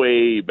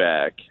way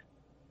back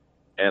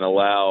and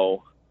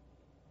allow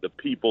the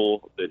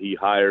people that he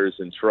hires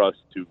and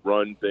trusts to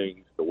run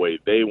things the way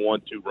they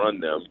want to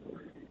run them,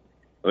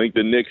 I think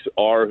the Knicks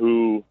are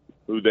who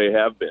they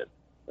have been.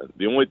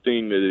 The only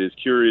thing that is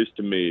curious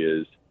to me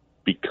is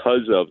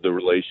because of the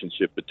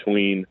relationship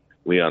between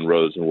Leon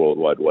Rose and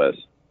Worldwide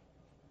West,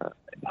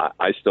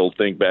 I still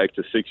think back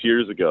to 6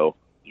 years ago,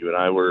 you and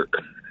I were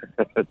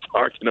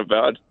talking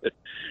about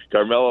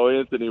Carmelo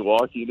Anthony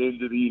walking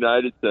into the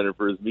United Center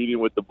for his meeting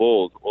with the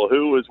Bulls. Well,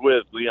 who was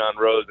with Leon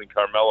Rose and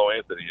Carmelo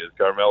Anthony as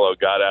Carmelo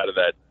got out of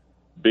that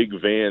big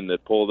van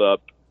that pulled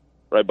up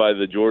right by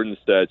the Jordan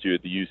statue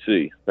at the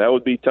UC? That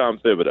would be Tom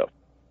Thibodeau.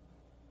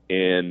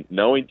 And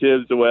knowing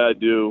Tibbs the way I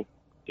do,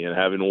 and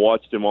having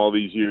watched him all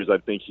these years, I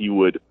think he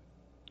would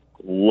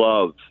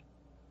love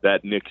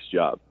that Knicks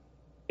job.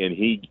 And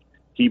he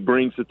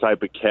brings the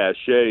type of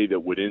cachet that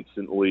would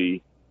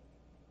instantly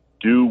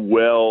do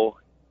well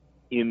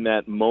in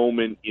that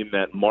moment, in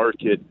that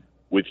market,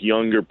 with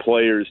younger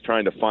players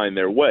trying to find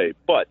their way.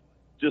 But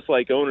just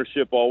like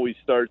ownership always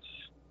starts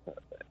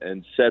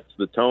and sets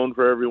the tone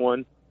for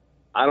everyone,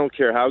 I don't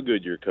care how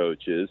good your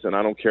coach is, and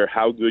I don't care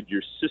how good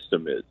your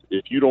system is.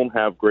 If you don't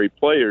have great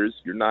players,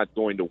 you're not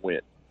going to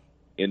win.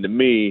 And to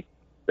me,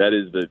 that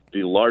is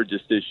the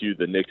largest issue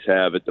the Knicks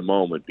have at the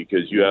moment,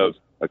 because you have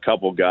a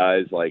couple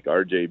guys like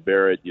R.J.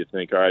 Barrett, you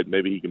think, all right,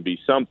 maybe he can be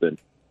something.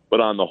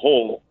 But on the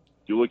whole,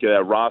 you look at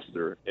that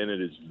roster, and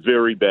it is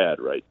very bad,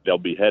 right? They'll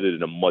be headed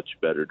in a much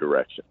better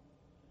direction.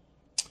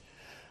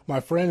 My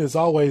friend, as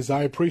always,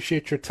 I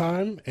appreciate your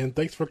time, and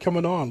thanks for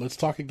coming on. Let's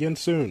talk again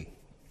soon.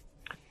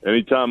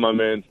 Anytime, my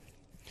man.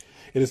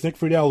 It is Nick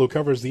Friedel, who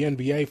covers the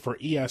NBA for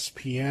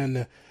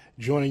ESPN,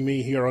 joining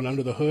me here on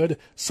Under the Hood.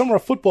 Summer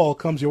of football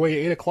comes your way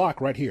at 8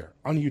 o'clock right here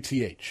on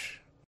UTH.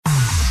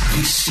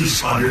 This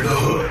is Under the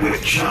Hood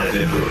with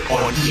Jonathan Hood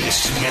on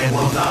ESPN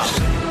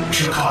 1000,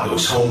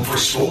 Chicago's home for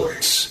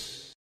sports.